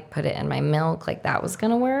time I like put it in my milk, like that was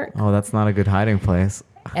gonna work. Oh, that's not a good hiding place.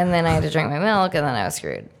 And then I had to drink my milk, and then I was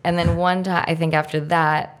screwed. And then one time, I think after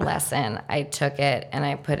that lesson, I took it and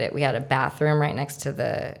I put it. We had a bathroom right next to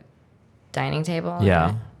the dining table.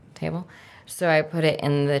 Yeah. Table. So I put it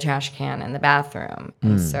in the trash can in the bathroom.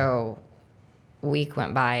 And so a week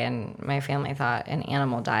went by, and my family thought an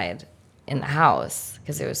animal died in the house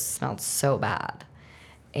because it smelled so bad.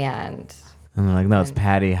 And they're like, no, it's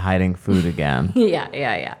Patty hiding food again.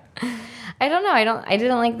 Yeah. I don't know. I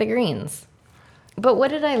didn't like the greens. But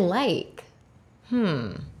what did I like?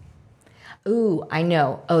 Ooh, I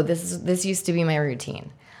know. Oh, this used to be my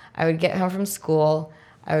routine. I would get home from school.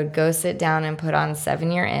 I would go sit down and put on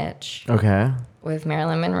 7 Year Itch. Okay. With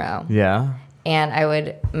Marilyn Monroe. Yeah. And I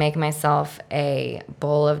would make myself a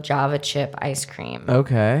bowl of Java chip ice cream.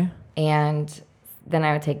 Okay. And then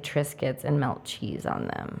I would take Triscuits and melt cheese on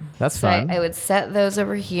them. That's fun. I would set those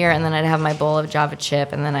over here, and then I'd have my bowl of Java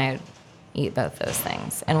chip, and then I'd eat both those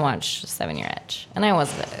things and watch 7 Year Itch. And I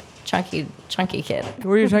was a chunky kid.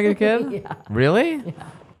 Were you a chunky kid? Yeah. Really? Yeah.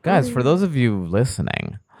 Guys, for those of you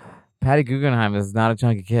listening, Patty Guggenheim is not a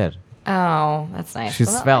chunky kid. Oh, that's nice. She's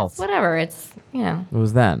svelte. Whatever. It's, It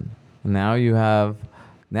was then. Now you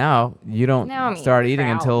don't start eating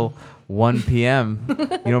until 1 p.m.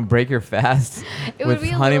 You don't break your fast it with would be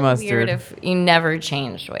honey a mustard. Weird if you never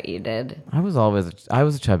changed what you did. I was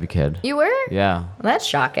a chubby kid. You were? Yeah. Well, that's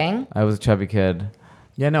shocking. I was a chubby kid.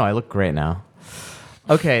 Yeah, no, I look great now.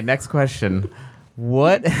 Okay, next question.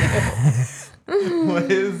 What is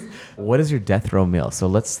your death row meal? So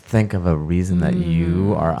let's think of a reason that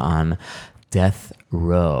you are on death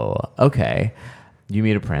row. Okay. You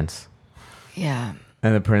meet a prince. Yeah.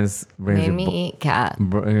 And the prince brings made me eat cat.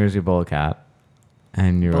 Here's your bowl of cat.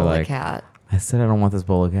 And you were like, cat. I said I don't want this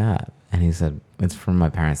bowl of cat. And he said, it's from my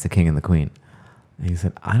parents, the king and the queen. And he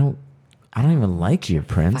said, I don't even like you,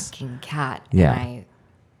 prince. Fucking cat. Yeah.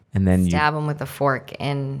 And then stab him with a fork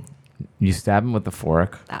in you stab him with the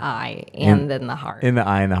fork. The eye and then the heart. In the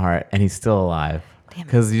eye and the heart. And he's still alive. Damn it.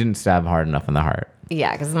 Because you didn't stab hard enough in the heart.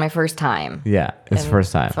 Yeah, because it's my first time. Yeah, it's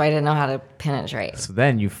first time. So I didn't know how to penetrate. So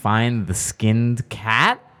then you find the skinned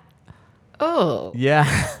cat. Oh. Yeah.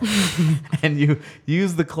 And you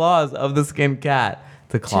use the claws of the skinned cat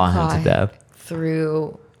to claw him to death.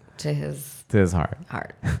 Through to his heart.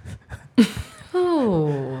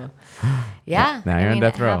 Oh. Yeah. Now you're on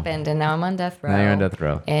death row. Happened, and now I'm on death row. Now you're on death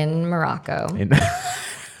row. In Morocco.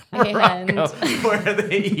 Morocco, where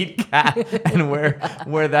they eat cat, and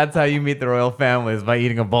where that's how you meet the royal family is by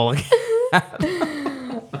eating a bowl of cat.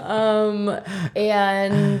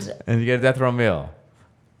 And you get a death row meal,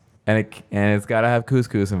 and it's got to have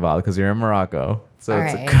couscous involved because you're in Morocco. So all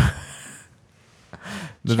it's right.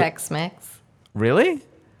 Chex Mix. Really?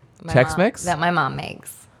 Chex Mix? That my mom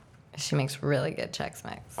makes. She makes really good Chex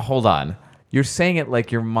Mix. Hold on. You're saying it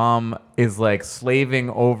like your mom is like slaving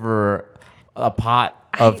over a pot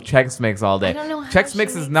of Chex Mix all day. I don't know how Chex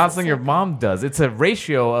Mix is not something your mom does. It's a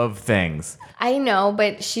ratio of things. I know,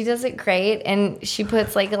 but she does it great, and she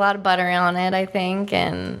puts like a lot of butter on it, I think,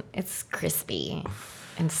 and it's crispy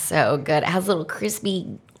and so good. It has little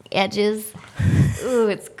crispy edges. Ooh,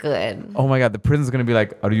 it's good. Oh my God, the prince is gonna be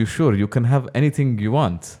like, "Are you sure you can have anything you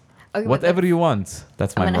want? Okay, whatever you want."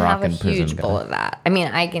 That's my Moroccan have a prison huge guy. bowl of that. I mean,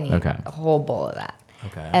 I can eat a whole bowl of that.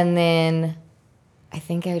 Okay. And then I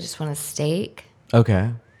think I just want a steak.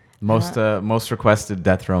 Okay. Most requested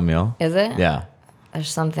death row meal. Is it? Yeah. There's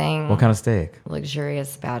something. What kind of steak?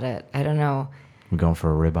 Luxurious about it. I don't know. I'm going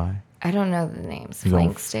for a ribeye. I don't know the names.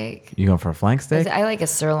 Flank steak. You going for a flank steak? I like a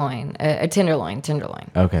sirloin, a tenderloin.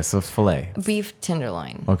 Okay, so filet. Beef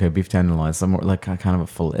tenderloin. Okay, beef tenderloin. So more like kind of a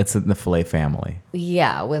fillet. It's in the filet family.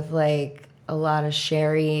 Yeah, with like a lot of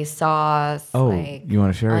sherry sauce. Oh, like you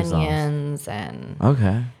want a sherry sauce? Onions and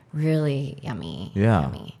really yummy. Yeah.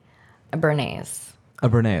 Yummy. A béarnaise. A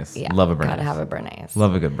béarnaise. Yeah. Love a béarnaise. Gotta have a béarnaise.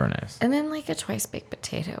 Love a good béarnaise. And then like a twice baked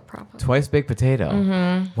potato, probably. Twice baked potato.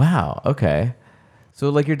 Mm-hmm. Wow. Okay. So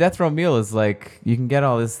like your death row meal is like you can get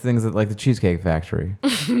all these things at like the Cheesecake Factory.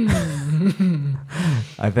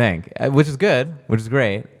 I think, which is good, which is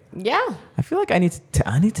great. Yeah. I feel like I need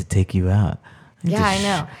to take you out. I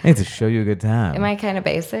know. I need to show you a good time. Am I kind of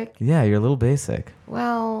basic? Yeah, you're a little basic.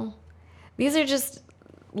 Well, these are just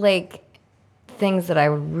like things that I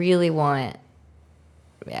would really want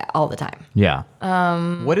all the time. Yeah.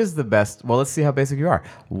 What is the best? Well, let's see how basic you are.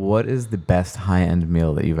 What is the best high-end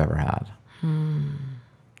meal that you've ever had?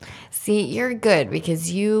 See, you're good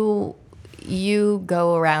because you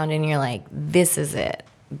go around and you're like, this is it,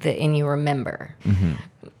 and you remember. Mm-hmm.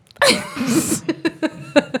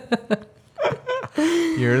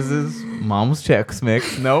 Yours is Mom's Chex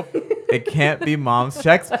Mix. Nope, it can't be Mom's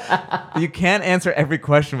Chex. You can't answer every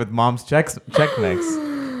question with Mom's Chex Mix.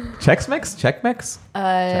 Chex Mix? Chex Mix?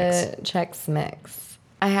 Chex Mix.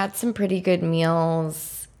 I had some pretty good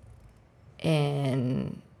meals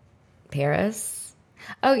in Paris.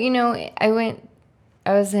 Oh, I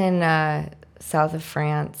was in south of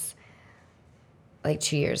France like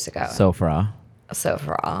 2 years ago. Sofra.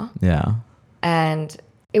 Yeah. And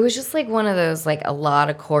it was just like one of those, like a lot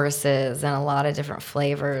of courses and a lot of different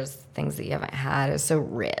flavors, things that you haven't had. It was so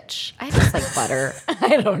rich. I just like butter.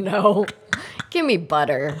 I don't know. Give me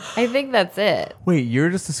butter. I think that's it. Wait, you're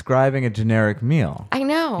just describing a generic meal. I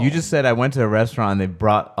know. You just said I went to a restaurant and they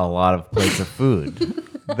brought a lot of plates of food.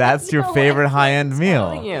 That's your favorite high-end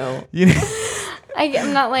meal. You.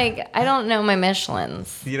 I'm not like, I don't know my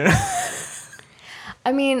Michelins. You don't.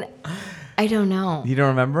 I mean, I don't know. You don't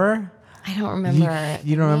remember? I don't remember.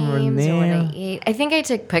 You don't remember the names or what name? I ate. I think I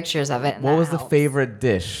took pictures of it. What was the favorite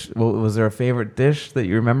dish? Was there a favorite dish that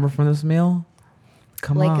you remember from this meal?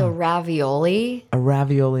 Come on. Like a ravioli? A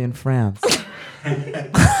ravioli in France.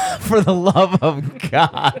 For the love of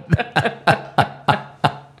God.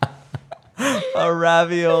 A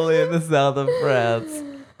ravioli in the south of France.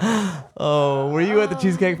 Oh, were you at the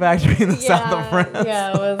Cheesecake Factory in the south of France?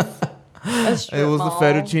 Yeah, it was a strip It was mall. the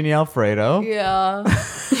fettuccine Alfredo. Yeah.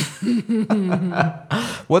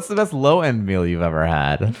 What's the best low-end meal you've ever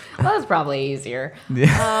had? Well, that's probably easier.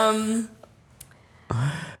 Yeah.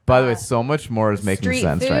 By the way, so much more is making street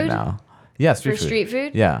sense right food? now. Yeah, street For food. street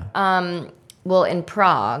food? Yeah. Well, in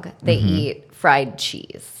Prague, they eat fried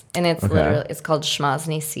cheese. And it's Okay. literally, it's called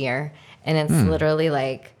schmazny sir. And it's literally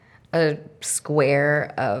like a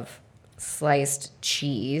square of sliced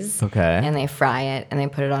cheese. Okay. And they fry it and they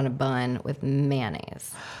put it on a bun with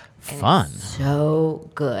mayonnaise. And Fun. it's so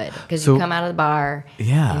good. Because So- you come out of the bar.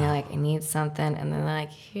 Yeah. And you're like, I need something. And then they're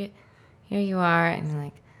like, here you are. And you're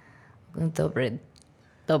like,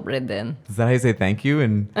 Dobry den. Is that how you say thank you?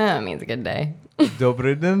 And It means a good day.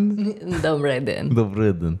 Dobry den? Dobry den.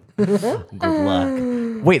 Dobry den. Good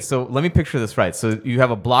luck. Wait, so let me picture this right. So you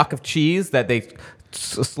have a block of cheese that they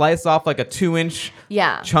slice off like a 2-inch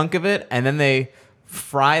Yeah. chunk of it, and then they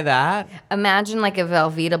fry that. Imagine like a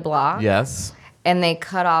Velveeta block. Yes. And they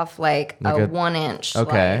cut off like a 1-inch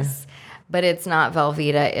Okay. slice. But it's not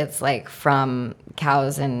Velveeta. It's like from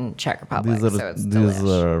cows in Czech Republic. So it's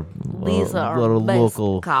delish. These are best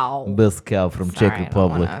local cow. best cow from Sorry, Czech I don't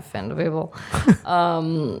Republic. want to offend people.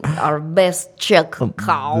 Our best Czech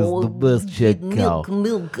cow. This is the best Czech Milk, cow.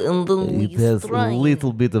 milk, and then we It has a strain.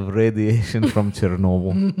 little bit of radiation from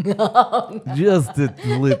Chernobyl. Just a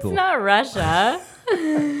little. It's not Russia.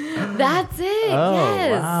 That's it. Oh,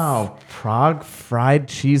 yes. wow. Prague fried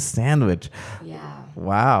cheese sandwich. Yeah.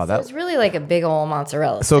 Wow. So That's it's really like a big old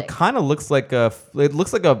mozzarella so it stick. kind of looks like a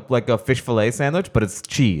fish fillet sandwich, but it's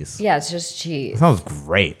cheese. Yeah, it's just cheese. Sounds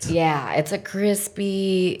great. Yeah, it's a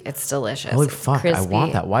crispy. It's delicious. Holy It's fuck, I crispy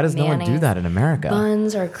want that. Why does no one do mayonnaise. that in America?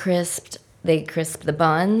 Buns are crisped. They crisp the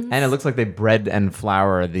buns. And it looks like they bread and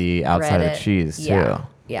flour the outside bread of it. the cheese too. Yeah,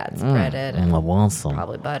 yeah, it's breaded and I want some.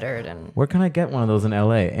 probably buttered and. Where can I get one of those in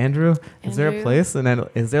LA? Andrew, is there a Andrew? place? And then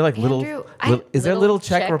is there like Andrew, is there Little Little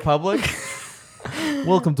Czech Czech- Republic?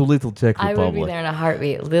 Welcome to Little Czech I Republic. would be there in a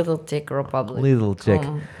heartbeat. Little Czech Republic. Little Czech.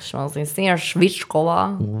 Schmaltzy or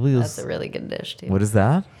Schwitzkola. Little That's a really good dish too. What is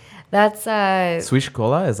that? That's Sweet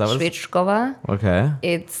cola? Is that what it's? Schwitzkola. Okay.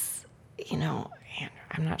 It's,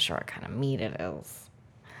 I'm not sure what kind of meat it is,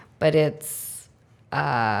 but it's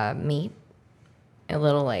meat, a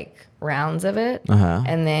little like rounds of it,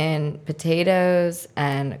 and then potatoes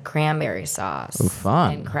and cranberry sauce. Oh,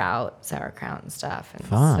 fun. And sauerkraut and stuff. And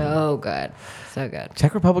Fun. so good. So good.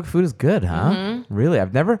 Czech Republic food is good, huh? Mm-hmm. Really? I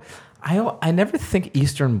never think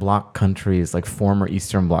Eastern Bloc countries, like former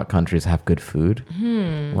Eastern Bloc countries, have good food.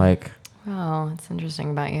 Like, Oh, it's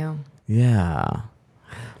interesting about you. yeah.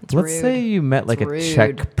 Let's rude. say you met like It's a rude.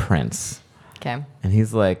 Czech prince, Okay. and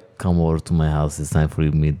he's like, "Come over to my house. It's time for you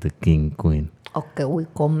to meet the king, queen." Okay, we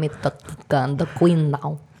go meet the queen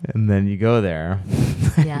now. And then you go there.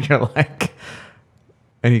 Yeah. You're like,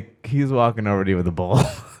 and he's walking over to you with a bowl,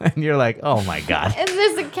 and you're like, "Oh my god, Is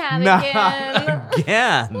this a cat not again?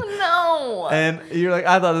 again!" No. And you're like,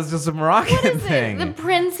 "I thought this was just a Moroccan What is thing." it? The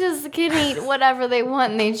princes can eat whatever they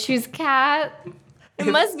want and they choose cat. It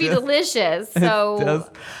must be delicious. So does-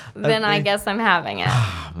 then I think- guess I'm having it.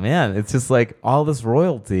 Man, it's just like all this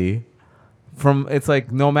royalty from, it's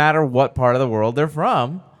like no matter what part of the world they're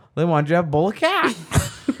from, they want you to have a bowl of cat.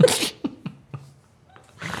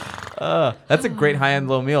 That's a great high-end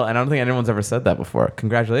low meal, and I don't think anyone's ever said that before.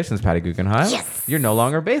 Congratulations, Patty Guggenheim. Yes. You're no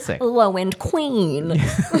longer basic. Low end queen.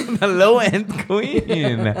 The low-end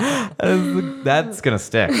queen. That's gonna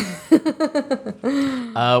stick.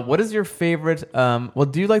 What is your favorite? Well,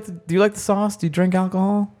 do you like the sauce? Do you drink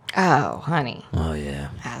alcohol? Oh, honey. Oh yeah.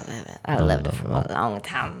 I love it. I loved it from a long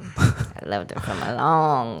time. I loved it from a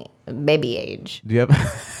long baby age. Do you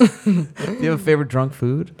have do you have a favorite drunk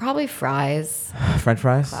food? Probably fries. French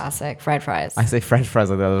fries. Classic. Fried fries. I say French fries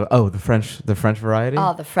like that. Oh, the French variety.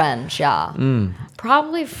 Oh, the French, yeah.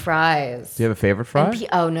 Probably fries. Do you have a favorite fry?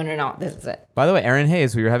 Oh, no. This is it. By the way, Erin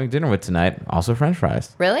Hayes, who you're having dinner with tonight, also French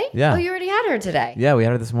fries. Really? Yeah. Oh, you already had her today. Yeah, we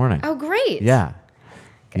had her this morning. Oh, great. Yeah.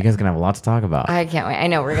 You guys are going to have a lot to talk about. I can't wait. I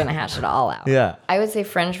know we're going to hash it all out. Yeah. I would say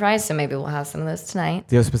French fries, so maybe we'll have some of those tonight.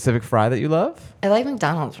 Do you have a specific fry that you love? I like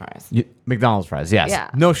McDonald's fries. McDonald's fries, yes. Yeah.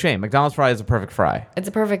 No shame. McDonald's fry is a perfect fry. It's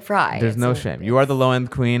a perfect fry. There's no shame. You are the low-end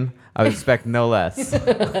queen. I would expect no less.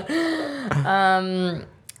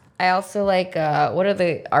 I also like, what are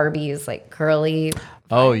the Arby's, like curly fries?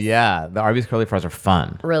 Oh, yeah. The Arby's curly fries are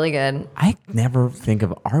fun. Really good. I never think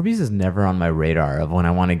of Arby's is never on my radar of when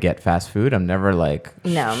I want to get fast food. I'm never like,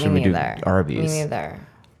 No, should me we do neither. Arby's? Me neither.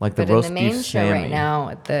 Like the But roast in the main beef show Sammy. right now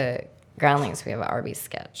at the Groundlings, we have an Arby's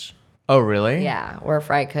sketch. Oh, really? Yeah, we're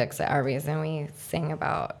fry cooks at Arby's, and we sing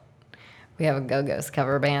about. We have a Go-Go's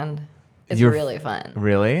cover band. It's really fun.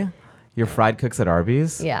 Really? You're fried cooks at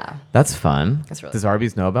Arby's? Yeah. That's fun. It's really Does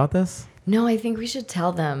Arby's know about this? No, I think we should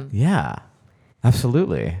tell them Yeah.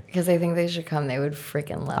 Absolutely. because I think they should come. They would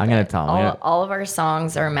freaking love it. I'm gonna tell 'em. All of our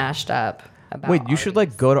songs are mashed up. About Wait, you should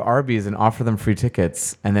like go to Arby's and offer them free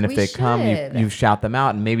tickets, and then if We they come, should. you shout them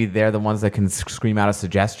out, and maybe they're the ones that can scream out a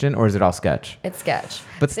suggestion, or is it all sketch? It's sketch.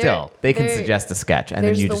 But still, they can There- suggest a sketch, and then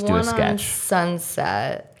there's you the just do a one on sketch.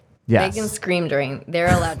 Sunset. Yes. They can scream during. They're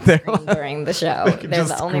allowed to scream during the show. You can They're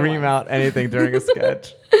just the only scream ones. out anything during a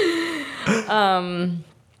sketch.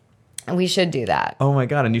 We should do that. Oh my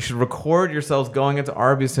god! And you should record yourselves going into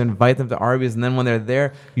Arby's to invite them to Arby's, and then when they're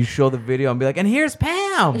there, you show the video and be like, "And here's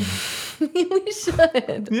Pam." We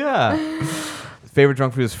should. Yeah. Favorite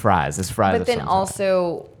junk food is fries. It's fries. But then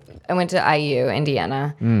also, I went to IU,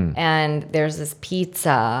 Indiana, and there's this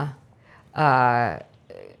pizza.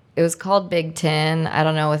 It was called Big 10. I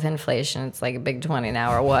don't know, with inflation, it's like a Big 20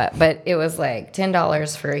 now or what. But it was like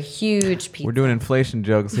 $10 for a huge pizza. We're doing inflation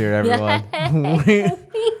jokes here, everyone.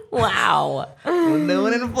 Wow. We're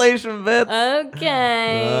doing inflation bits.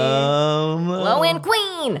 Okay. Low end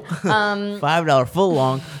queen. $5 full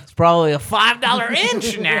long. It's probably a $5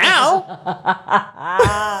 inch now.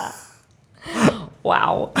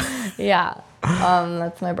 Wow. Yeah.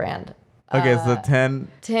 That's my brand. Okay, so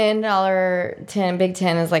 $10 Big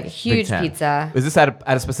 10 is like a huge 10. pizza. Is this at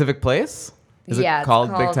a specific place? Is Yeah, it it's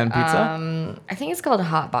called Big 10 Pizza? I think it's called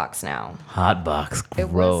Hot Box now. Hot box. It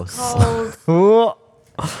Gross. was called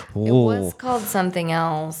Ooh. it was called something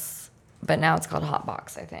else, but now it's called Hot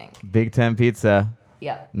Box, I think. Big 10 Pizza.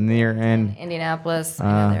 Yep. Near in Indianapolis.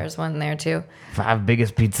 I know there's one there too. 5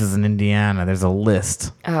 biggest pizzas in Indiana. There's a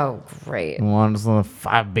list. Oh, great. One of the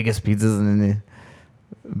 5 biggest pizzas in the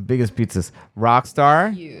biggest pizzas.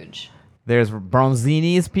 Rockstar. Huge. There's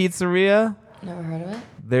Bronzini's Pizzeria. Never heard of it?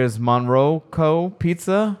 There's Monroe Co.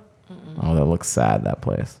 Pizza. Oh, that looks sad, that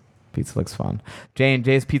place. Pizza looks fun.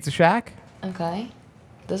 J&J's Pizza Shack. Okay.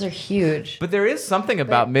 Those are huge. But there is something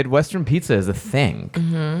about Midwestern pizza as a thing.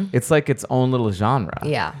 It's like its own little genre.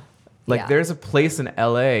 Yeah. Like Yeah. there's a place in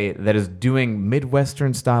LA that is doing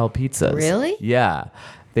Midwestern style pizzas. Really? Yeah.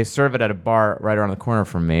 They serve it at a bar right around the corner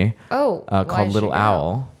from me. Oh, why called should Little you go?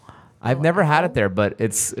 Owl. I've never had it there, but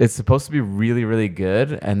it's supposed to be really, really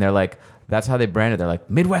good. And they're like, that's how they brand it. They're like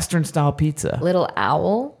Midwestern style pizza. Little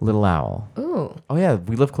Owl? Little Owl. Ooh. Oh yeah,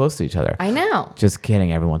 we live close to each other. I know. Just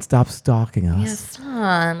kidding, everyone. Stop stalking us. Yes,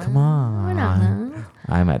 son. Come on. We're not.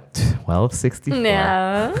 I'm at 1264.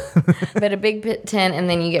 No. But a Big 10, and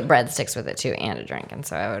then you get breadsticks with it too, and a drink. And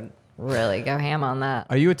so I would really go ham on that.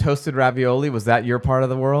 Are you a toasted ravioli? Was that your part of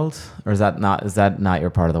the world, or is that not your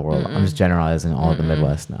part of the world? I'm just generalizing all of the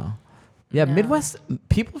Midwest now. Yeah, Midwest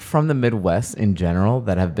people from the Midwest in general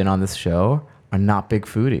that have been on this show are not big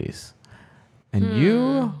foodies, and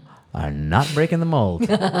you are not breaking the mold.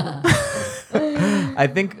 I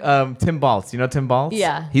think Tim Baltz. You know Tim Baltz?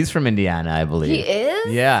 Yeah. He's from Indiana, I believe. He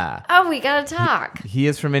is? Yeah. Oh, we gotta talk. He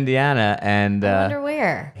is from Indiana, and I wonder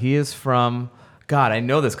where. he is from. God, I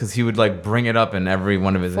know this because he would like bring it up in every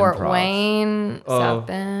one of his Fort improvs. Wayne, Oh. South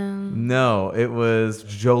Bend, No, it was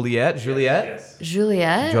Joliet. Joliet,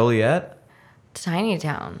 Joliet. Tiny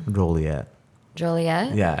town, Joliet.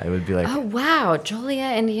 Joliet. Yeah, it would be like. Oh wow,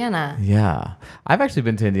 Joliet, Indiana. Yeah, I've actually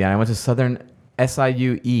been to Indiana. I went to Southern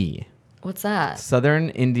SIUE, What's that? Southern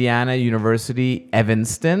Indiana University,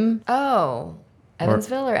 Evanston. Oh,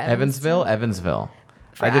 Evansville or Evanston? Evansville.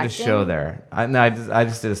 For I did a acting? show there. I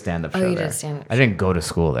just did a stand-up show you there. did a stand-up I didn't go to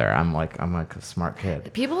school there. I'm like a smart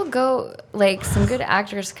kid. People go like some good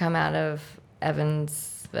actors come out of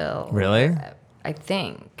Evansville. Really? I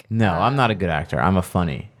think. No, I'm not a good actor. I'm a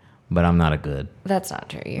funny, but I'm not a good. That's not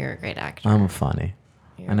true. You're a great actor. I'm a funny.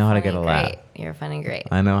 You're I know how to funny get a laugh. great. You're funny great.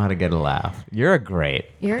 I know how to get a laugh. You're a great.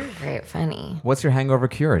 You're a great funny. What's your hangover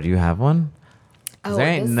cure? Do you have one? 'Cause there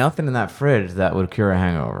ain't nothing in that fridge that would cure a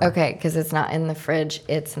hangover. Okay, because it's not in the fridge.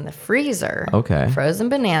 It's in the freezer. Okay. Frozen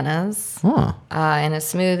bananas Huh. in a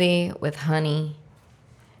smoothie with honey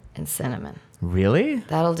and cinnamon. Really?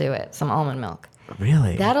 That'll do it. Some almond milk.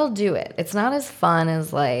 Really? That'll do it. It's not as fun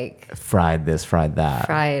as like fried this, fried that.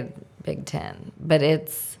 Fried Big Ten, but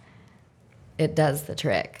it does the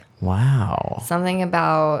trick. Wow. Something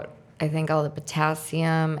about, I think, all the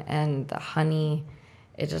potassium and the honey,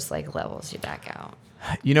 it just like levels you back out.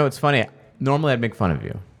 You know, it's funny. Normally I'd make fun of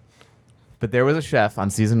you. But there was a chef on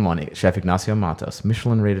season 1, Chef Ignacio Matos,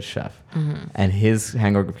 Michelin-rated chef, and his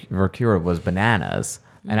hangover cure was bananas.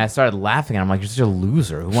 And I started laughing, and I'm like, you're such a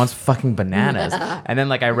loser. Who wants fucking bananas? And then,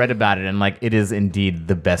 like, I read about it, and, like, it is indeed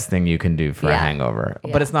the best thing you can do for a hangover.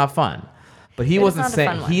 Yeah. But it's not fun. But he wasn't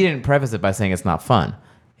saying, he didn't preface it by saying it's not fun.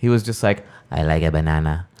 He was just like, I like a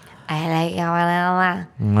banana. I like a banana.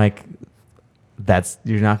 I'm like,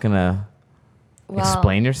 you're not going to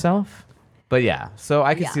explain yourself? But yeah, so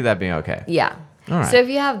I can see that being okay. Yeah. All right. So if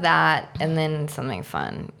you have that and then something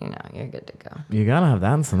fun, you're good to go. You gotta have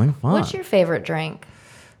that and something fun. What's your favorite drink?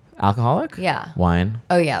 Alcoholic? Yeah. Wine.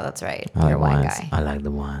 Oh yeah, that's right. You're a wine wines. guy. I like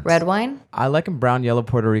the wines. Red wine? I like them brown, yellow,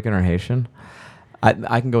 Puerto Rican, or Haitian.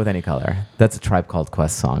 I can go with any color. That's a Tribe Called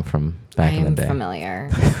Quest song from back in the day. I'm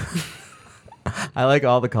familiar. I like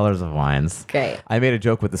all the colors of wines. Great. I made a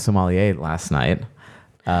joke with the sommelier last night.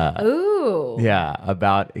 Ooh. Yeah,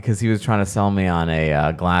 because he was trying to sell me on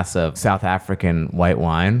a glass of South African white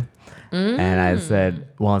wine. And I said,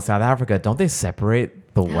 well, in South Africa, don't they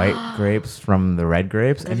separate the white grapes from the red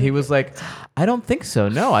grapes? And he was like, I don't think so.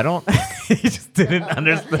 No, I don't. He just didn't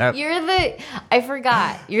understand. I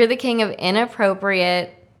forgot. You're the king of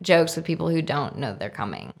inappropriate jokes with people who don't know they're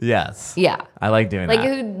coming. Yes. Yeah. I like doing that.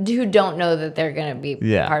 Like who don't know that they're going to be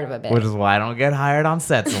part of a bit. Which is why I don't get hired on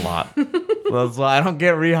sets a lot. That's why I don't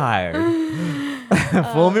get rehired.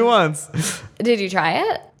 Fool me once. Did you try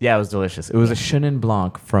it? Yeah, it was delicious. It was a Chenin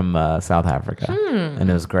Blanc from South Africa. And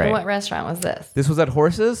it was great. And what restaurant was this? This was at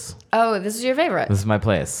Horses. Oh, this is your favorite. This is my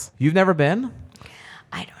place. You've never been?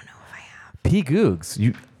 I don't know if I have. P. Googs.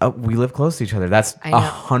 We live close to each other. That's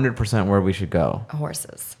 100% where we should go.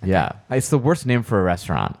 Horses. Okay. Yeah. It's the worst name for a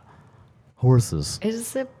restaurant. Horses. It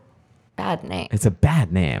is a bad name. It's a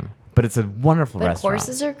bad name, but it's a wonderful restaurant.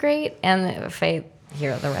 Horses are great, and if I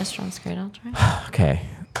hear the restaurant's great, I'll try. Okay.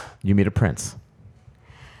 You meet a prince.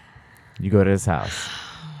 You go to his house.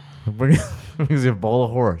 Brings you a bowl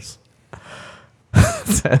of horse.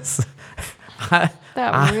 Says,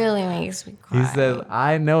 that really makes me cry. He says,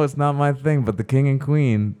 I know it's not my thing, but the king and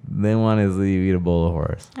queen, they want is that you eat a bowl of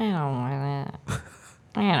horse. I don't want it.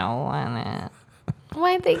 I don't want it.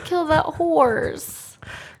 Why'd they kill that horse?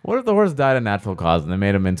 What if the horse died of natural cause and they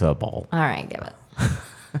made him into a bowl? All right, give it.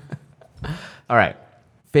 All right.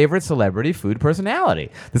 Favorite celebrity food personality.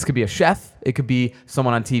 This could be a chef. It could be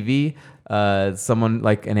someone on TV, someone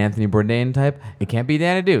like an Anthony Bourdain type. It can't be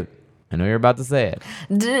Dana Dude. I know you're about to say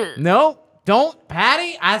it. No, don't,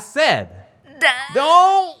 Patty. I said.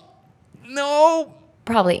 Don't. No.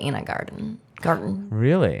 Probably Ina Garten.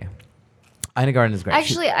 Really? Ina Garten is great.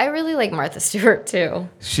 Actually, I really like Martha Stewart too.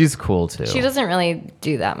 She's cool too. She doesn't really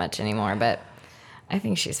do that much anymore, but I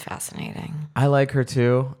think she's fascinating. I like her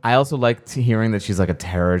too. I also like hearing that she's like a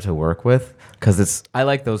terror to work with because I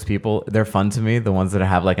like those people. They're fun to me. The ones that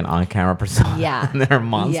have like an on-camera persona. Yeah. And they're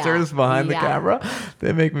monsters behind the camera.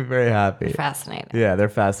 They make me very happy. Fascinating. Yeah, they're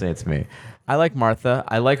fascinating to me. I like Martha.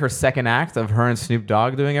 I like her second act of her and Snoop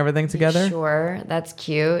Dogg doing everything together. Sure, that's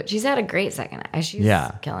cute. She's had a great second act. She's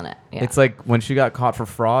killing it. Yeah. It's like when she got caught for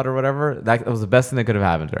fraud or whatever, that was the best thing that could have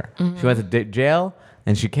happened to her. Mm-hmm. She went to jail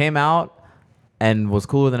and she came out and was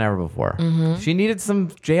cooler than ever before. Mm-hmm. She needed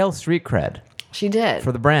some jail street cred. She did.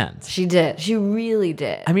 For the brand. She did. She really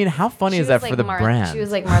did. I mean, how funny is that for the brand? She was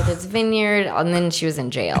like Martha's Vineyard, and then she was in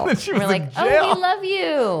jail. We're like, oh, we love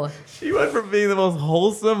you. She went from being the most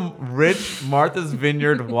wholesome, rich Martha's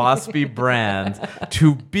Vineyard waspy brand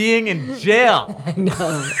to being in jail. I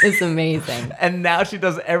know. It's amazing. And now she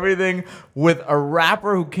does everything with a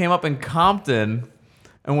rapper who came up in Compton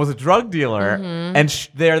and was a drug dealer, and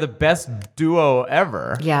they're the best duo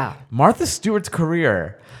ever. Yeah. Martha Stewart's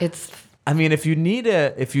career. I mean, if you need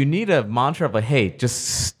a mantra of like, hey, just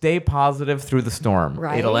stay positive through the storm.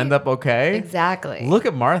 Right? It'll end up okay. Exactly. Look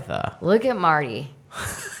at Martha. Look at Marty.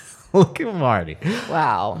 Look at Marty.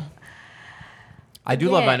 Wow. I do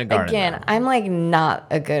love Ina Garten. Again, I'm like not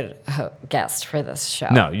a good guest for this show.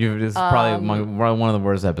 No, this is probably one of the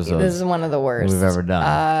worst episodes. This is one of the worst we've ever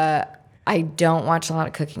done. I don't watch a lot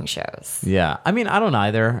of cooking shows. Yeah. I mean, I don't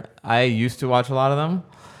either. I used to watch a lot of them,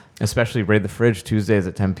 especially Raid the Fridge Tuesdays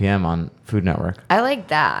at 10 p.m. on Food Network. I like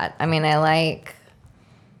that. I mean, I like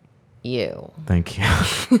you. Thank you.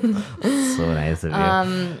 So nice of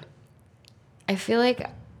you. I feel like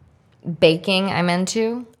baking I'm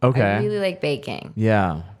into. Okay. I really like baking.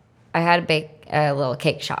 Yeah. I had to bake a little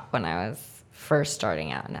cake shop when I was first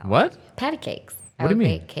starting out. Now. What? Patty cakes. What do you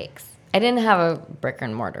mean? Bake cakes. I didn't have a brick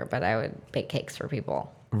and mortar, but I would bake cakes for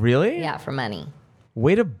people. Really? Yeah, for money.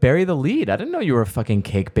 Way to bury the lead. I didn't know you were a fucking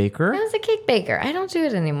cake baker. I was a cake baker. I don't do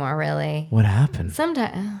it anymore, really. What happened?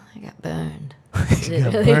 Sometimes I got burned. You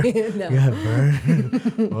got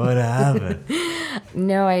burned? What happened?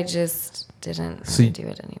 No, I just didn't So do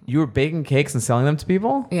it anymore. You were baking cakes and selling them to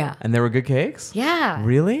people? Yeah. And they were good cakes? Yeah.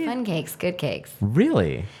 Really? Fun cakes, good cakes.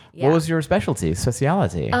 Really? Yeah. What was your specialty?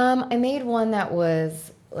 I made one that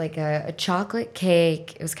was like a chocolate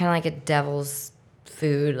cake. It was kind of like a devil's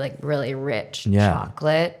food, like really rich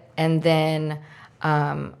chocolate. And then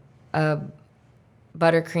a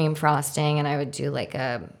buttercream frosting, and I would do like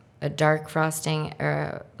a dark frosting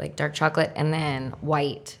or like dark chocolate, and then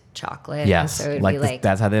white chocolate. Yes. And so it would be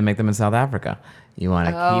that's how they make them in South Africa. You want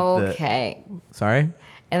to keep the... Okay. Sorry?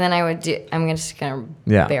 And then I would do, just going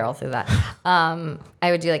to barrel through that.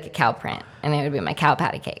 I would do like a cow print, and it would be my cow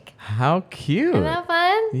patty cake. How cute. Isn't that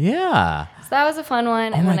fun? Yeah. So that was a fun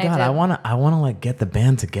one. Oh my God, I want to like get the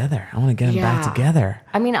band together. I want to get them back together.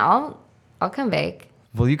 I mean, I'll come bake.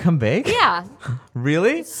 Will you come bake? Yeah.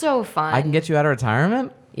 Really? It's so fun. I can get you out of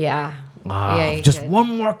retirement? Yeah. Yeah, just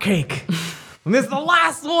one more cake. And this is the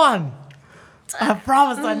last one. I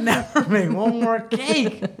promise I'd never make one more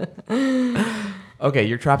cake. Okay,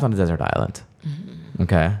 you're trapped on a desert island. Mm-hmm.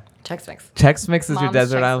 Okay. Chex Mix. Chex Mix is your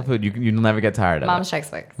desert island food. You'll never get tired of Mom's it.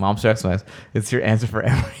 Chex Mix. Mom's Chex Mix. It's your answer for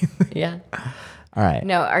everything. Yeah. All right.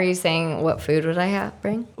 No, are you saying what food would I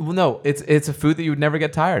bring? Well, no, it's a food that you would never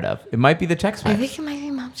get tired of. It might be the Chex Mix. I think it might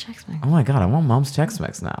be Mom's Chex Mix. Oh my God, I want Mom's Chex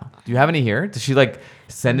Mix now. Do you have any here? Does she like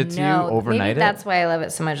send it to you overnight? Maybe that's why I love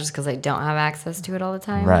it so much, just because I don't have access to it all the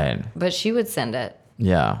time. Right. But she would send it.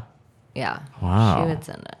 Yeah. Yeah. Wow. She would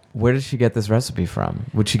send it. Where did she get this recipe from?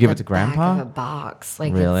 Would she give it to Grandpa? Back of a box.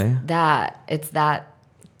 Like really? It's that.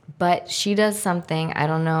 But she does something. I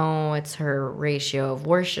don't know. It's her ratio of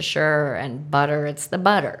Worcestershire and butter. It's the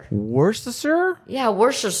butter. Worcestershire? Yeah,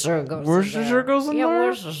 Worcestershire goes. Worcestershire goes in there. Yeah,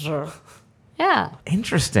 Worcestershire. Yeah.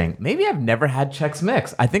 Interesting. Maybe I've never had Chex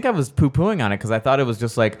Mix. I think I was poo-pooing on it because I thought it was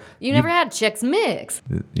just like... You never had Chex Mix.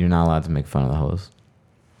 You're not allowed to make fun of the host.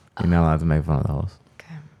 You're not allowed to make fun of the host.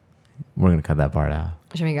 Okay. We're going to cut that part out.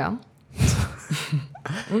 Should we go?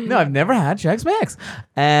 No, I've never had Chex Mix.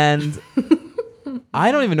 And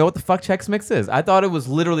I don't even know what the fuck Chex Mix is. I thought it was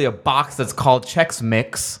literally a box that's called Chex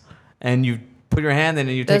Mix. And you put your hand in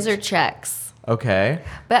and you take... Those are Chex. Okay.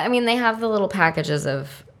 But, I mean, they have the little packages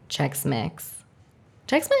of Chex Mix.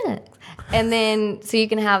 Chex Mix. And then, so you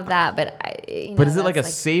can have that, but... But is it like a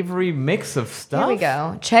savory mix of stuff? Here we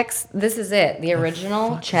go. Chex, this is it. The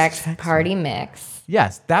original Chex Party Mix.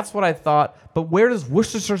 Yes, that's what I thought. But where does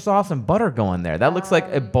Worcestershire sauce and butter go in there? That looks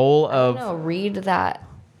like a bowl of... No, read the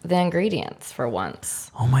ingredients for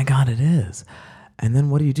once. Oh my God, it is. And then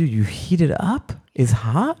what do? You heat it up? Is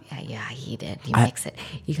hot? Yeah, I heat it. You mix it.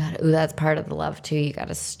 You got to, that's part of the love too. You got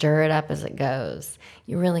to stir it up as it goes.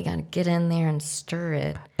 You really got to get in there and stir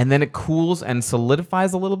it. And then it cools and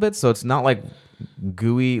solidifies a little bit, so it's not like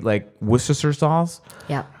gooey like Worcestershire sauce.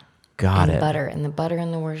 Yep. Got it. Butter and the butter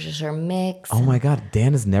and the Worcestershire mix. Oh my God,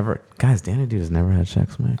 Dan has never had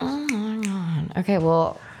Chex Mix. Oh my God. Okay,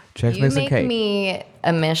 well, Chex you Mix and make cake. me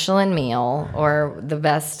a Michelin meal or the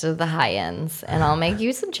best of the high ends, and I'll make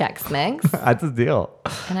you some Chex Mix. That's a deal.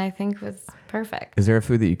 And I think it's perfect. Is there a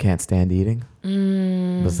food that you can't stand eating?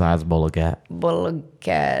 Besides bolognese?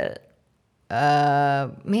 Bolognese.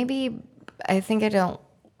 Maybe, I think I don't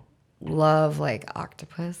love like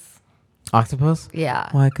octopus. Octopus? Yeah.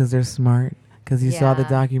 Why? Because they're smart? Because you saw the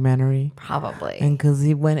documentary? Probably. And because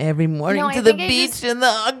he went every morning to the beach and the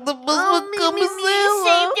octopus would come and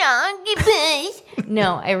save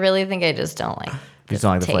No, I really think I just don't like You just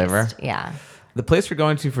don't like the flavor? Yeah. The place we're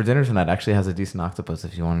going to for dinner tonight actually has a decent octopus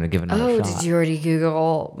if you wanted to give it another shot. Did you already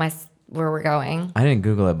Google where we're going? I didn't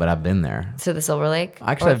Google it, but I've been there. To the Silver Lake?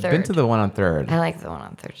 Actually, I've been to the one on 3rd. I like the one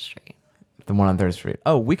on 3rd Street. The one on 3rd Street.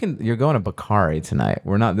 Oh, you're going to Bakari tonight.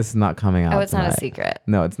 This is not coming out. Oh, it's tonight. not a secret.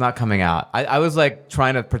 No, it's not coming out. I was like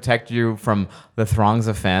trying to protect you from the throngs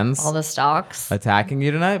of fans. All the stalks. Attacking you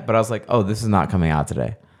tonight, but I was like, oh, this is not coming out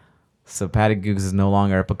today. So Patty Googs is no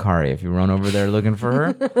longer at Bakari. If you run over there looking for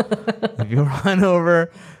her, if you run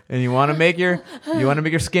over and you want to make your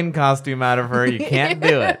skin costume out of her, you can't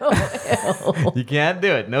do it. You can't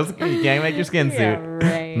do it. No, you can't make your skin suit.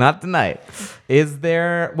 Right. Not tonight.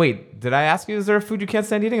 Wait, did I ask you? Is there a food you can't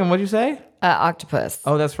stand eating? And what'd you say? Octopus.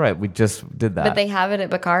 Oh, that's right. We just did that. But they have it at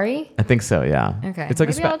Bakari? I think so. Yeah. Okay. It's like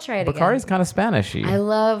Maybe I'll try it again. Bakari's kind of Spanishy. I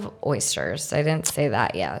love oysters. I didn't say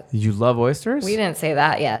that yet. You love oysters? We didn't say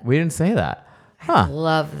that yet. We didn't say that. Huh. I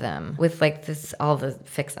love them with like this, all the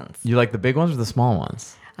fixins. You like the big ones or the small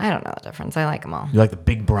ones? I don't know the difference. I like them all. You like the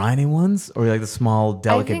big briny ones, or you like the small,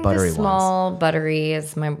 delicate, buttery the small buttery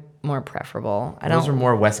is my more preferable. Those are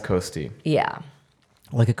more West Coasty. Yeah.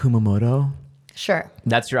 Like a Kumamoto. Sure.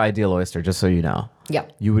 That's your ideal oyster, just so you know.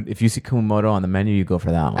 Yep. You would, if you see Kumamoto on the menu, you go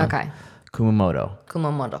for that one. Okay.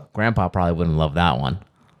 Kumamoto. Grandpa probably wouldn't love that one.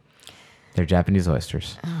 They're Japanese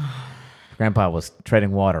oysters. Grandpa was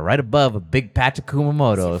treading water right above a big patch of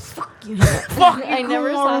Kumamotos. Fuck you. I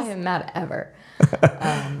never saw him mad ever.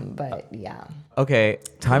 But yeah. Okay,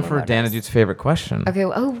 time for Dana Dude's favorite question. Okay.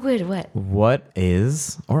 Oh, good. What? What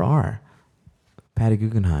is or are Patty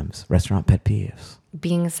Guggenheim's restaurant pet peeves?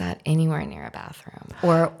 Being sat anywhere near a bathroom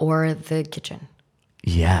or the kitchen.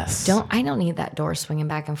 Yes. I don't need that door swinging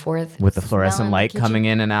back and forth with the fluorescent light coming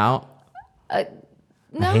in and out.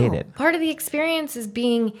 No, I hate it. Part of the experience is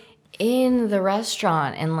being in the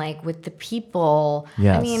restaurant and like with the people.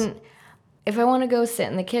 Yes. I mean, if I want to go sit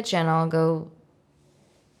in the kitchen, I'll go,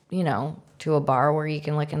 to a bar where you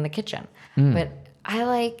can look in the kitchen. But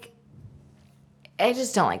I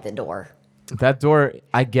just don't like the door. That door,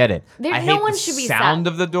 I get it. I hate no one the should be sound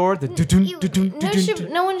sat. of the door.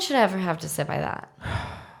 No one should ever have to sit by that.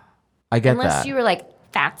 I get Unless that. you were like,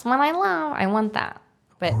 that's what I love. I want that.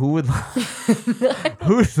 But Who would?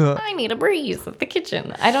 I need a breeze at the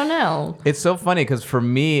kitchen. I don't know. It's so funny because for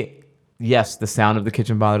me, yes, the sound of the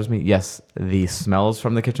kitchen bothers me. Yes, the smells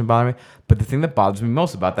from the kitchen bother me. But the thing that bothers me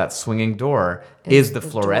most about that swinging door is the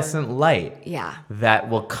fluorescent light. Yeah. That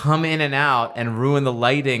will come in and out and ruin the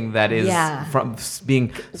lighting that is from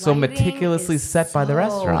being so meticulously set by the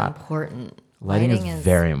restaurant. Important. Lighting is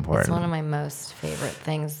very important. It's one of my most favorite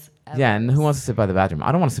things ever. Yeah, and who wants to sit by the bathroom?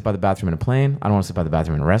 I don't want to sit by the bathroom in a plane. I don't want to sit by the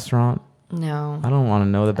bathroom in a restaurant. No. I don't want to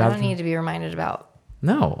know the I bathroom. don't need to be reminded about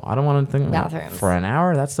No, I don't want to think bathrooms. for an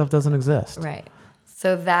hour. That stuff doesn't exist. Right.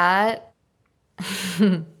 So that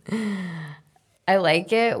I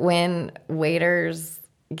like it when waiters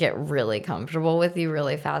get really comfortable with you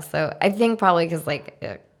really fast. So I think probably because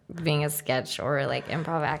being a sketch or like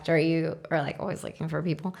improv actor, you are like always looking for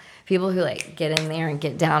people who like get in there and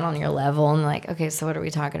get down on your level and like, okay, so what are we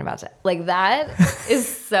talking about today? Like that is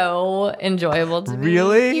so enjoyable to me.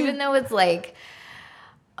 Really? Even though it's like,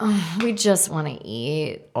 we just want to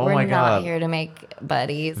eat. Oh We're my not God. here to make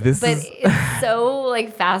buddies. This is- It's so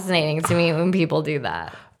like fascinating to me when people do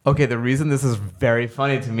that. Okay, the reason this is very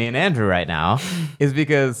funny to me and Andrew right now is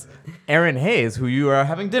because Erin Hayes, who you are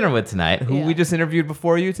having dinner with tonight, who we just interviewed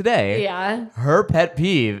before you today, her pet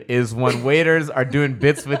peeve is when waiters are doing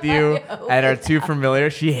bits with you and are too familiar.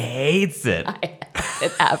 She hates it.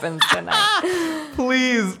 It happens tonight.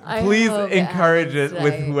 Please hope it encourage it happens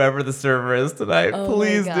with tonight. whoever the server is tonight. Oh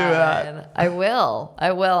Please my do that. God. I will.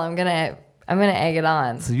 I'm gonna egg it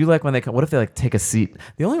on. So you like when they come, what if they like take a seat?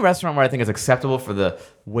 The only restaurant where I think it's acceptable for the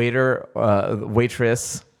waiter,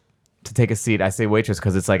 waitress to take a seat, I say waitress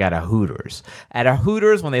because it's like at a Hooters. At a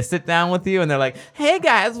Hooters, when they sit down with you and they're like, "Hey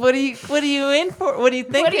guys, what are you in for? What are you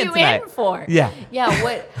thinking What are you tonight?" in for? Yeah. Yeah.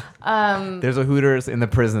 What? There's a Hooters in the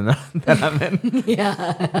prison that I'm in.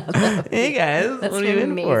 Yeah. Hey guys, That's what are you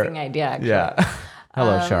an in for? amazing idea. Actually. Yeah.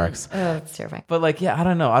 Hello, sharks. Oh, it's terrifying. But like, yeah, I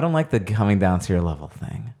don't know. I don't like the coming down to your level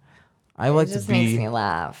thing. I like It just to be. makes me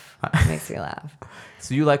laugh. It makes me laugh.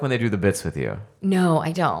 So you like when they do the bits with you? No,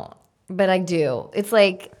 I don't. But I do. It's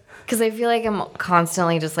like, because I feel like I'm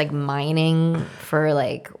constantly just like mining for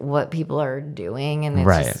like what people are doing, and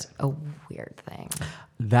it's just a weird thing.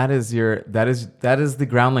 That is the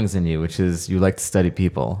groundlings in you, which is you like to study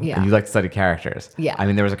people. Yeah. And you like to study characters. Yeah. I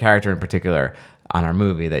mean, there was a character in particular on our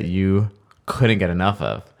movie that you couldn't get enough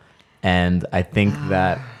of, and I think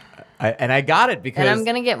that. I got it because And I'm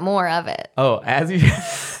gonna get more of it. Oh, as you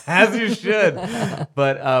should.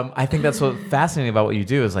 But I think that's what's fascinating about what you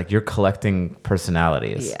do is like you're collecting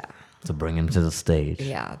personalities. Yeah. To bring them to the stage.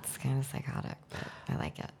 Yeah, it's kind of psychotic, but I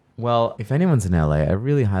like it. Well, if anyone's in LA, I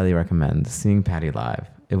really highly recommend seeing Patty live.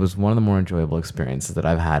 It was one of the more enjoyable experiences that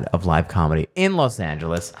I've had of live comedy in Los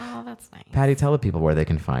Angeles. Oh, that's nice. Patty, tell the people where they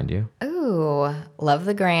can find you. Ooh, love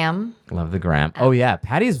the gram. Love the gram. Oh yeah,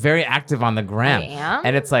 Patty's very active on the gram. I am?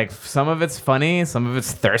 And it's like some of it's funny, some of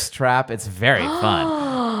it's thirst trap. It's very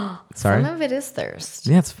fun. Sorry? Some of it is thirst.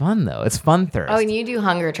 Yeah, it's fun though. It's fun thirst. Oh, and you do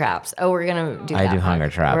hunger traps. Oh, we're gonna do I that. do hunger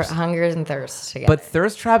traps. We're hunger and thirst together. But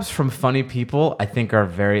thirst traps from funny people, I think, are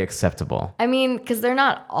very acceptable. I mean, because they're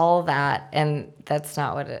not all that, and that's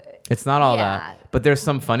not what it. It's not all Yeah. that. But there's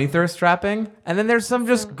some funny thirst trapping, and then there's some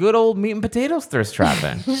just good old meat and potatoes thirst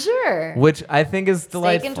trapping, Sure. which I think is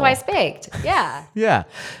delightful. Steak and twice baked. Yeah. Yeah.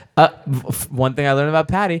 One thing I learned about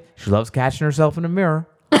Patty, she loves catching herself in a mirror.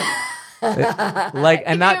 Like,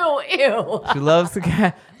 and not. Ew. She loves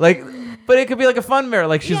to like. But it could be like a fun mirror.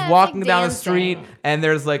 Like she's walking like down the street and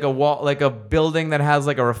there's like a wall, like a building that has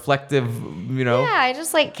like a reflective, you know. Yeah, I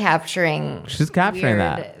just like capturing. She's capturing weird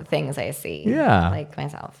that things I see. Yeah, like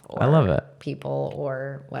myself. Or I love it. People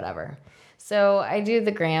or whatever. So I do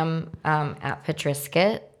the gram at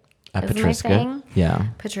Patrisket. At Patrisket. Yeah.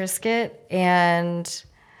 Patrisket, and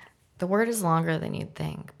the word is longer than you'd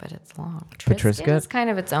think, but it's long. Patrisket is kind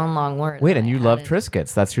of its own long word. Wait, and you love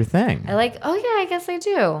Triscuits. That's your thing. I like, oh yeah, I guess I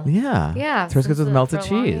do. Yeah. Yeah. Triscuits with melted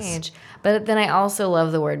cheese. But then I also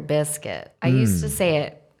love the word biscuit. I used to say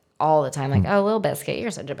it all the time, like, oh, little biscuit, you're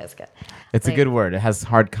such a biscuit. It's like, a good word. It has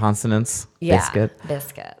hard consonants. Yeah, biscuit.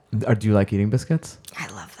 Biscuit. Or do you like eating biscuits? I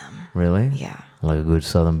love them. Really? Yeah. Like a good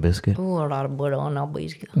southern biscuit? Ooh, a lot of butter on that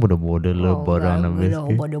biscuit. With a little butter on the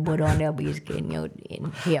biscuit. Butter on that biscuit.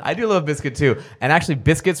 Yeah. I do love biscuit too. And actually,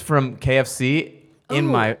 biscuits from KFC, in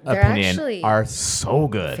my opinion, are so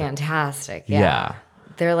good. Fantastic. Yeah.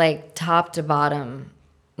 They're like top to bottom,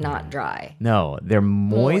 not dry. No, they're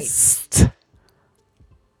moist.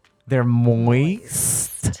 They're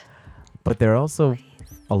moist. But they're also,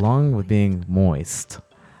 along with being moist,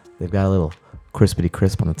 they've got a little crispity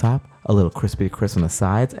crisp on the top, a little crispity crisp on the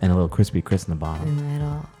sides, and a little crispity crisp on the bottom. In the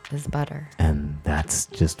middle is butter. And that's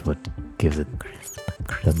just what gives it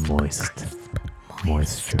the moisture.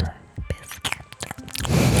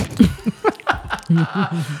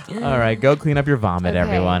 All right, go clean up your vomit,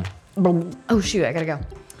 everyone. Oh, shoot, I gotta go.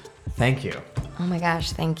 Thank you. Oh my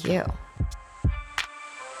gosh, thank you.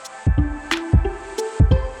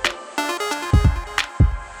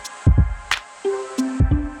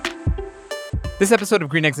 This episode of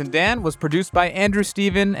Green Eggs and Dan was produced by Andrew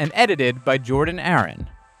Steven and edited by Jordan Aaron.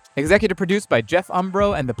 Executive produced by Jeff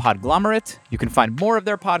Umbro and The Podglomerate. You can find more of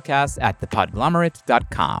their podcasts at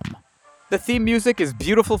thepodglomerate.com. The theme music is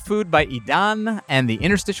Beautiful Food by Idan, and the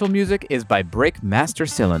interstitial music is by Breakmaster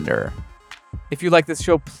Cylinder. If you like this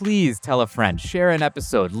show, please tell a friend, share an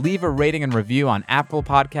episode, leave a rating and review on Apple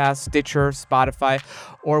Podcasts, Stitcher, Spotify,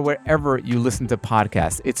 or wherever you listen to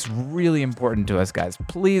podcasts. It's really important to us, guys.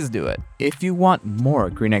 Please do it. If you want more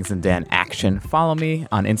Green Eggs and Dan action, follow me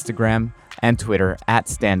on Instagram and Twitter at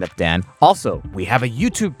StandUpDan. Also, we have a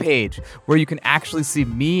YouTube page where you can actually see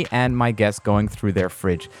me and my guests going through their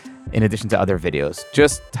fridge in addition to other videos.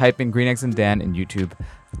 Just type in Green Eggs and Dan in YouTube,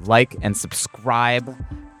 like and subscribe.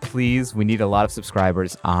 Please, we need a lot of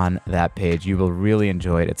subscribers on that page. You will really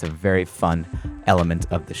enjoy it. It's a very fun element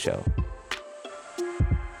of the show.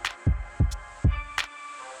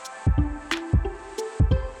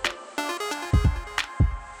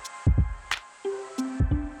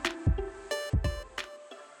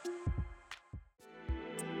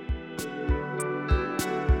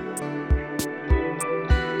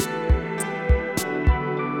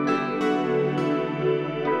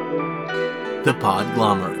 The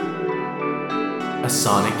Podglomerate, a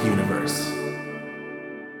sonic universe.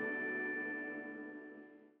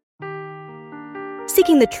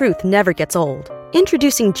 Seeking the truth never gets old.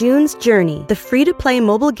 Introducing June's Journey, the free-to-play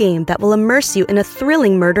mobile game that will immerse you in a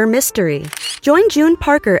thrilling murder mystery. Join June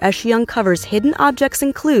Parker as she uncovers hidden objects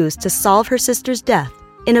and clues to solve her sister's death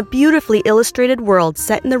in a beautifully illustrated world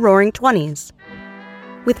set in the Roaring 20s.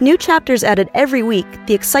 With new chapters added every week,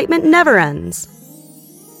 the excitement never ends.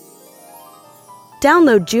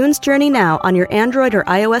 Download June's Journey now on your Android or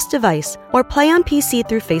iOS device, or play on PC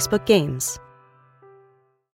through Facebook Games.